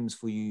of problems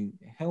for you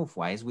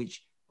health-wise,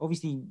 which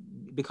obviously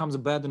becomes a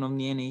burden on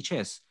the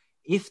NHS.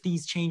 If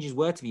these changes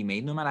were to be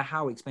made, no matter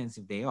how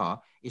expensive they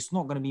are, it's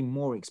not going to be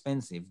more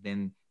expensive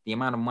than the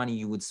amount of money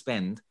you would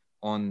spend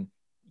on,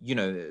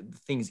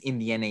 things in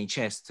the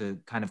NHS to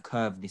kind of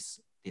curb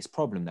this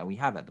problem that we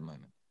have at the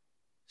moment.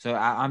 So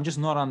I'm just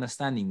not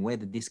understanding where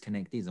the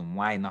disconnect is and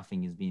why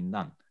nothing is being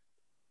done.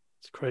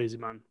 It's crazy,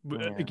 man.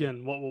 Yeah.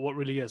 Again, what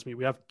really gets me,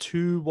 we have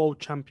 2 world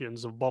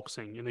champions of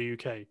boxing in the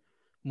UK.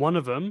 One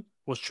of them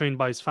was trained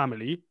by his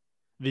family.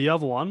 The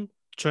other one,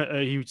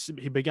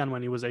 he began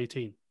when he was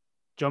 18.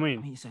 Do you know what I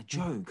mean? It's a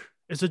joke.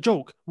 It's a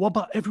joke. What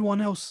about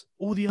everyone else?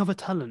 All the other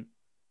talent?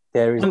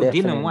 There is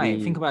definitely... Dylan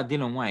White. Think about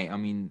Dylan White. I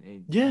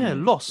mean...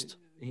 lost.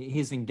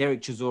 His thing, Derek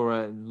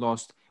Chisora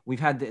lost. We've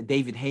had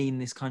David Haye in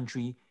this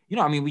country.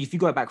 If you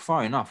go back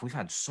far enough, we've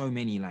had so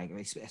many,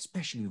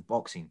 especially with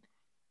boxing.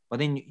 But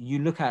then you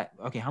look at,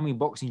 okay, how many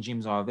boxing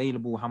gyms are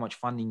available? How much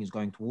funding is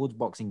going towards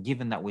boxing,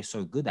 given that we're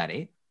so good at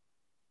it?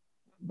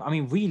 I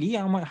mean, really,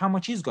 how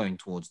much is going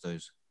towards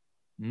those?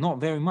 Not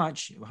very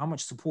much. How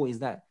much support is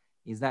that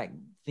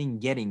thing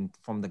getting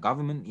from the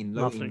government in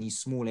these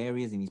small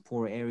areas, in these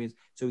poorer areas,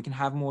 so we can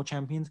have more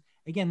champions?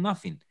 Again,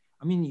 nothing.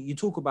 I mean, you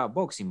talk about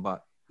boxing,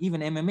 but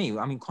even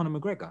MMA, I mean, Conor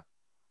McGregor.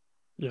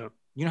 Yeah.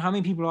 You know, how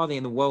many people are there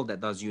in the world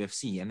that does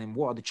UFC? And then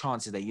what are the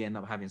chances that you end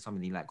up having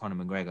somebody like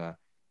Conor McGregor,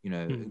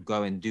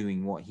 go and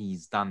doing what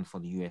he's done for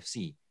the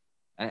UFC?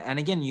 And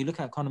again, you look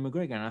at Conor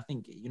McGregor and I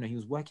think, he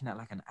was working at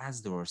like an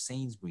Asda or a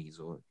Sainsbury's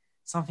or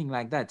something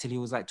like that till he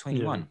was like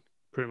 21. Yeah,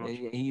 pretty much.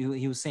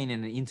 He was saying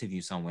in an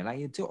interview somewhere,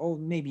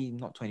 maybe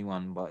not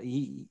 21, but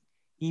he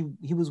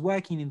was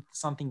working in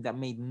something that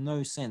made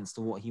no sense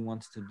to what he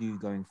wanted to do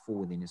going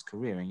forward in his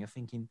career. And you're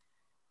thinking,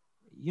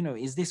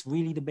 is this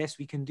really the best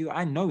we can do?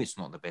 I know it's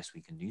not the best we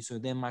can do. So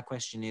then my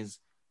question is,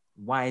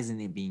 why isn't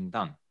it being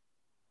done?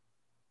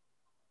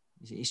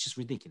 It's just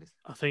ridiculous.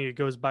 I think it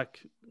goes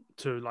back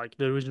to like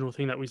the original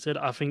thing that we said.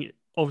 I think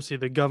obviously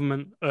the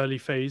government early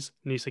phase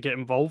needs to get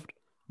involved,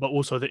 but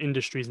also the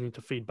industries need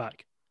to feed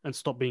back and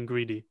stop being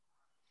greedy.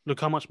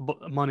 Look how much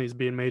money is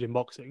being made in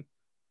boxing,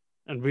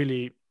 and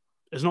really,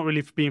 it's not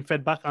really being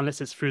fed back unless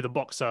it's through the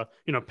boxer,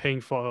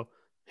 paying for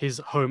his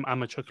home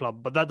amateur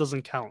club. But that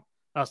doesn't count.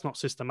 That's not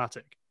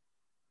systematic.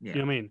 Yeah. You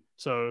know what I mean?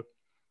 So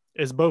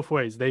it's both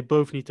ways. They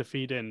both need to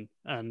feed in.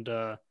 And,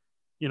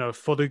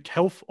 for the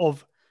health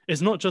of,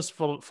 it's not just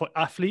for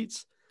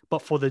athletes,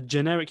 but for the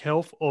generic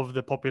health of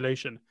the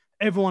population.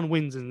 Everyone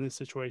wins in this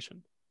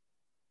situation.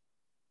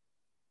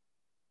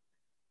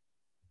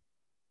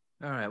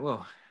 All right.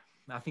 Well,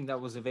 I think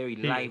that was a very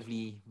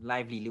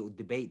lively little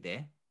debate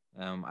there.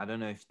 I don't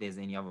know if there's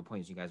any other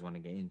points you guys want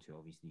to get into.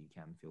 Obviously, you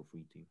can feel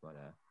free to. But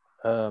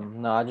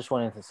no, I just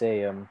wanted to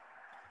say,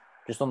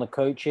 just on the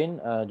coaching,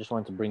 just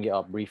wanted to bring it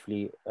up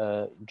briefly.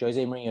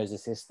 Jose Mourinho's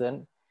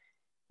assistant,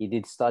 he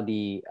did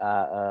study,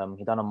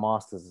 he done a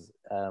master's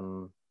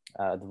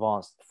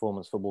advanced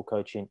performance football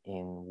coaching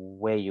in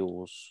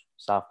Wales,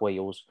 South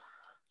Wales.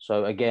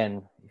 So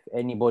again, if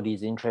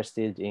anybody's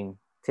interested in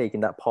taking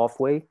that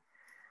pathway,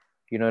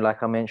 you know,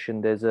 like I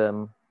mentioned, there's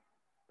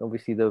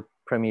obviously the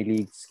Premier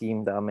League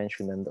scheme that I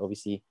mentioned, and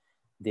obviously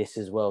this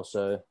as well.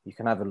 So you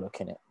can have a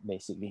look in it,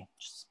 basically,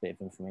 just a bit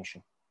of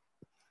information.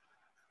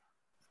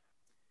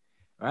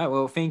 All right.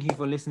 Well, thank you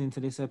for listening to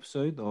this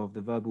episode of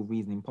the Verbal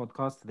Reasoning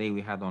Podcast. Today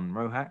we had on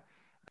Rohat.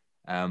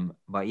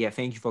 But yeah,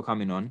 thank you for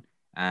coming on.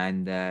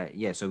 And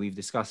yeah, so we've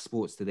discussed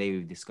sports today.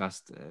 We've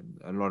discussed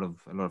a lot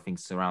of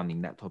things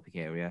surrounding that topic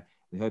area.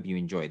 We hope you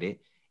enjoyed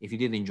it. If you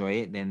did enjoy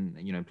it, then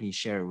please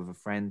share it with a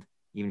friend.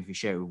 Even if you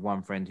share it with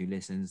one friend who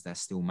listens, that's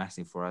still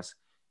massive for us.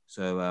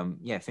 So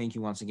yeah, thank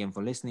you once again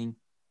for listening.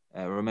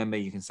 Remember,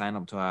 you can sign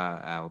up to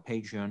our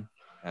Patreon.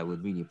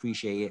 We'd really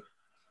appreciate it.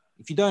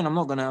 If you don't, I'm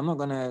not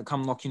gonna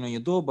come knocking on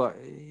your door, but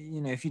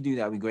if you do,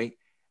 that'd be great.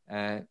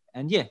 And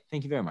yeah,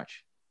 thank you very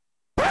much.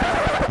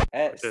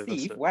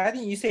 Steve, why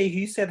didn't you say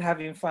who said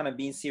having fun and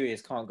being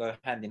serious can't go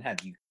hand in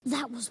hand?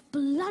 That was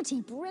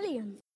bloody brilliant.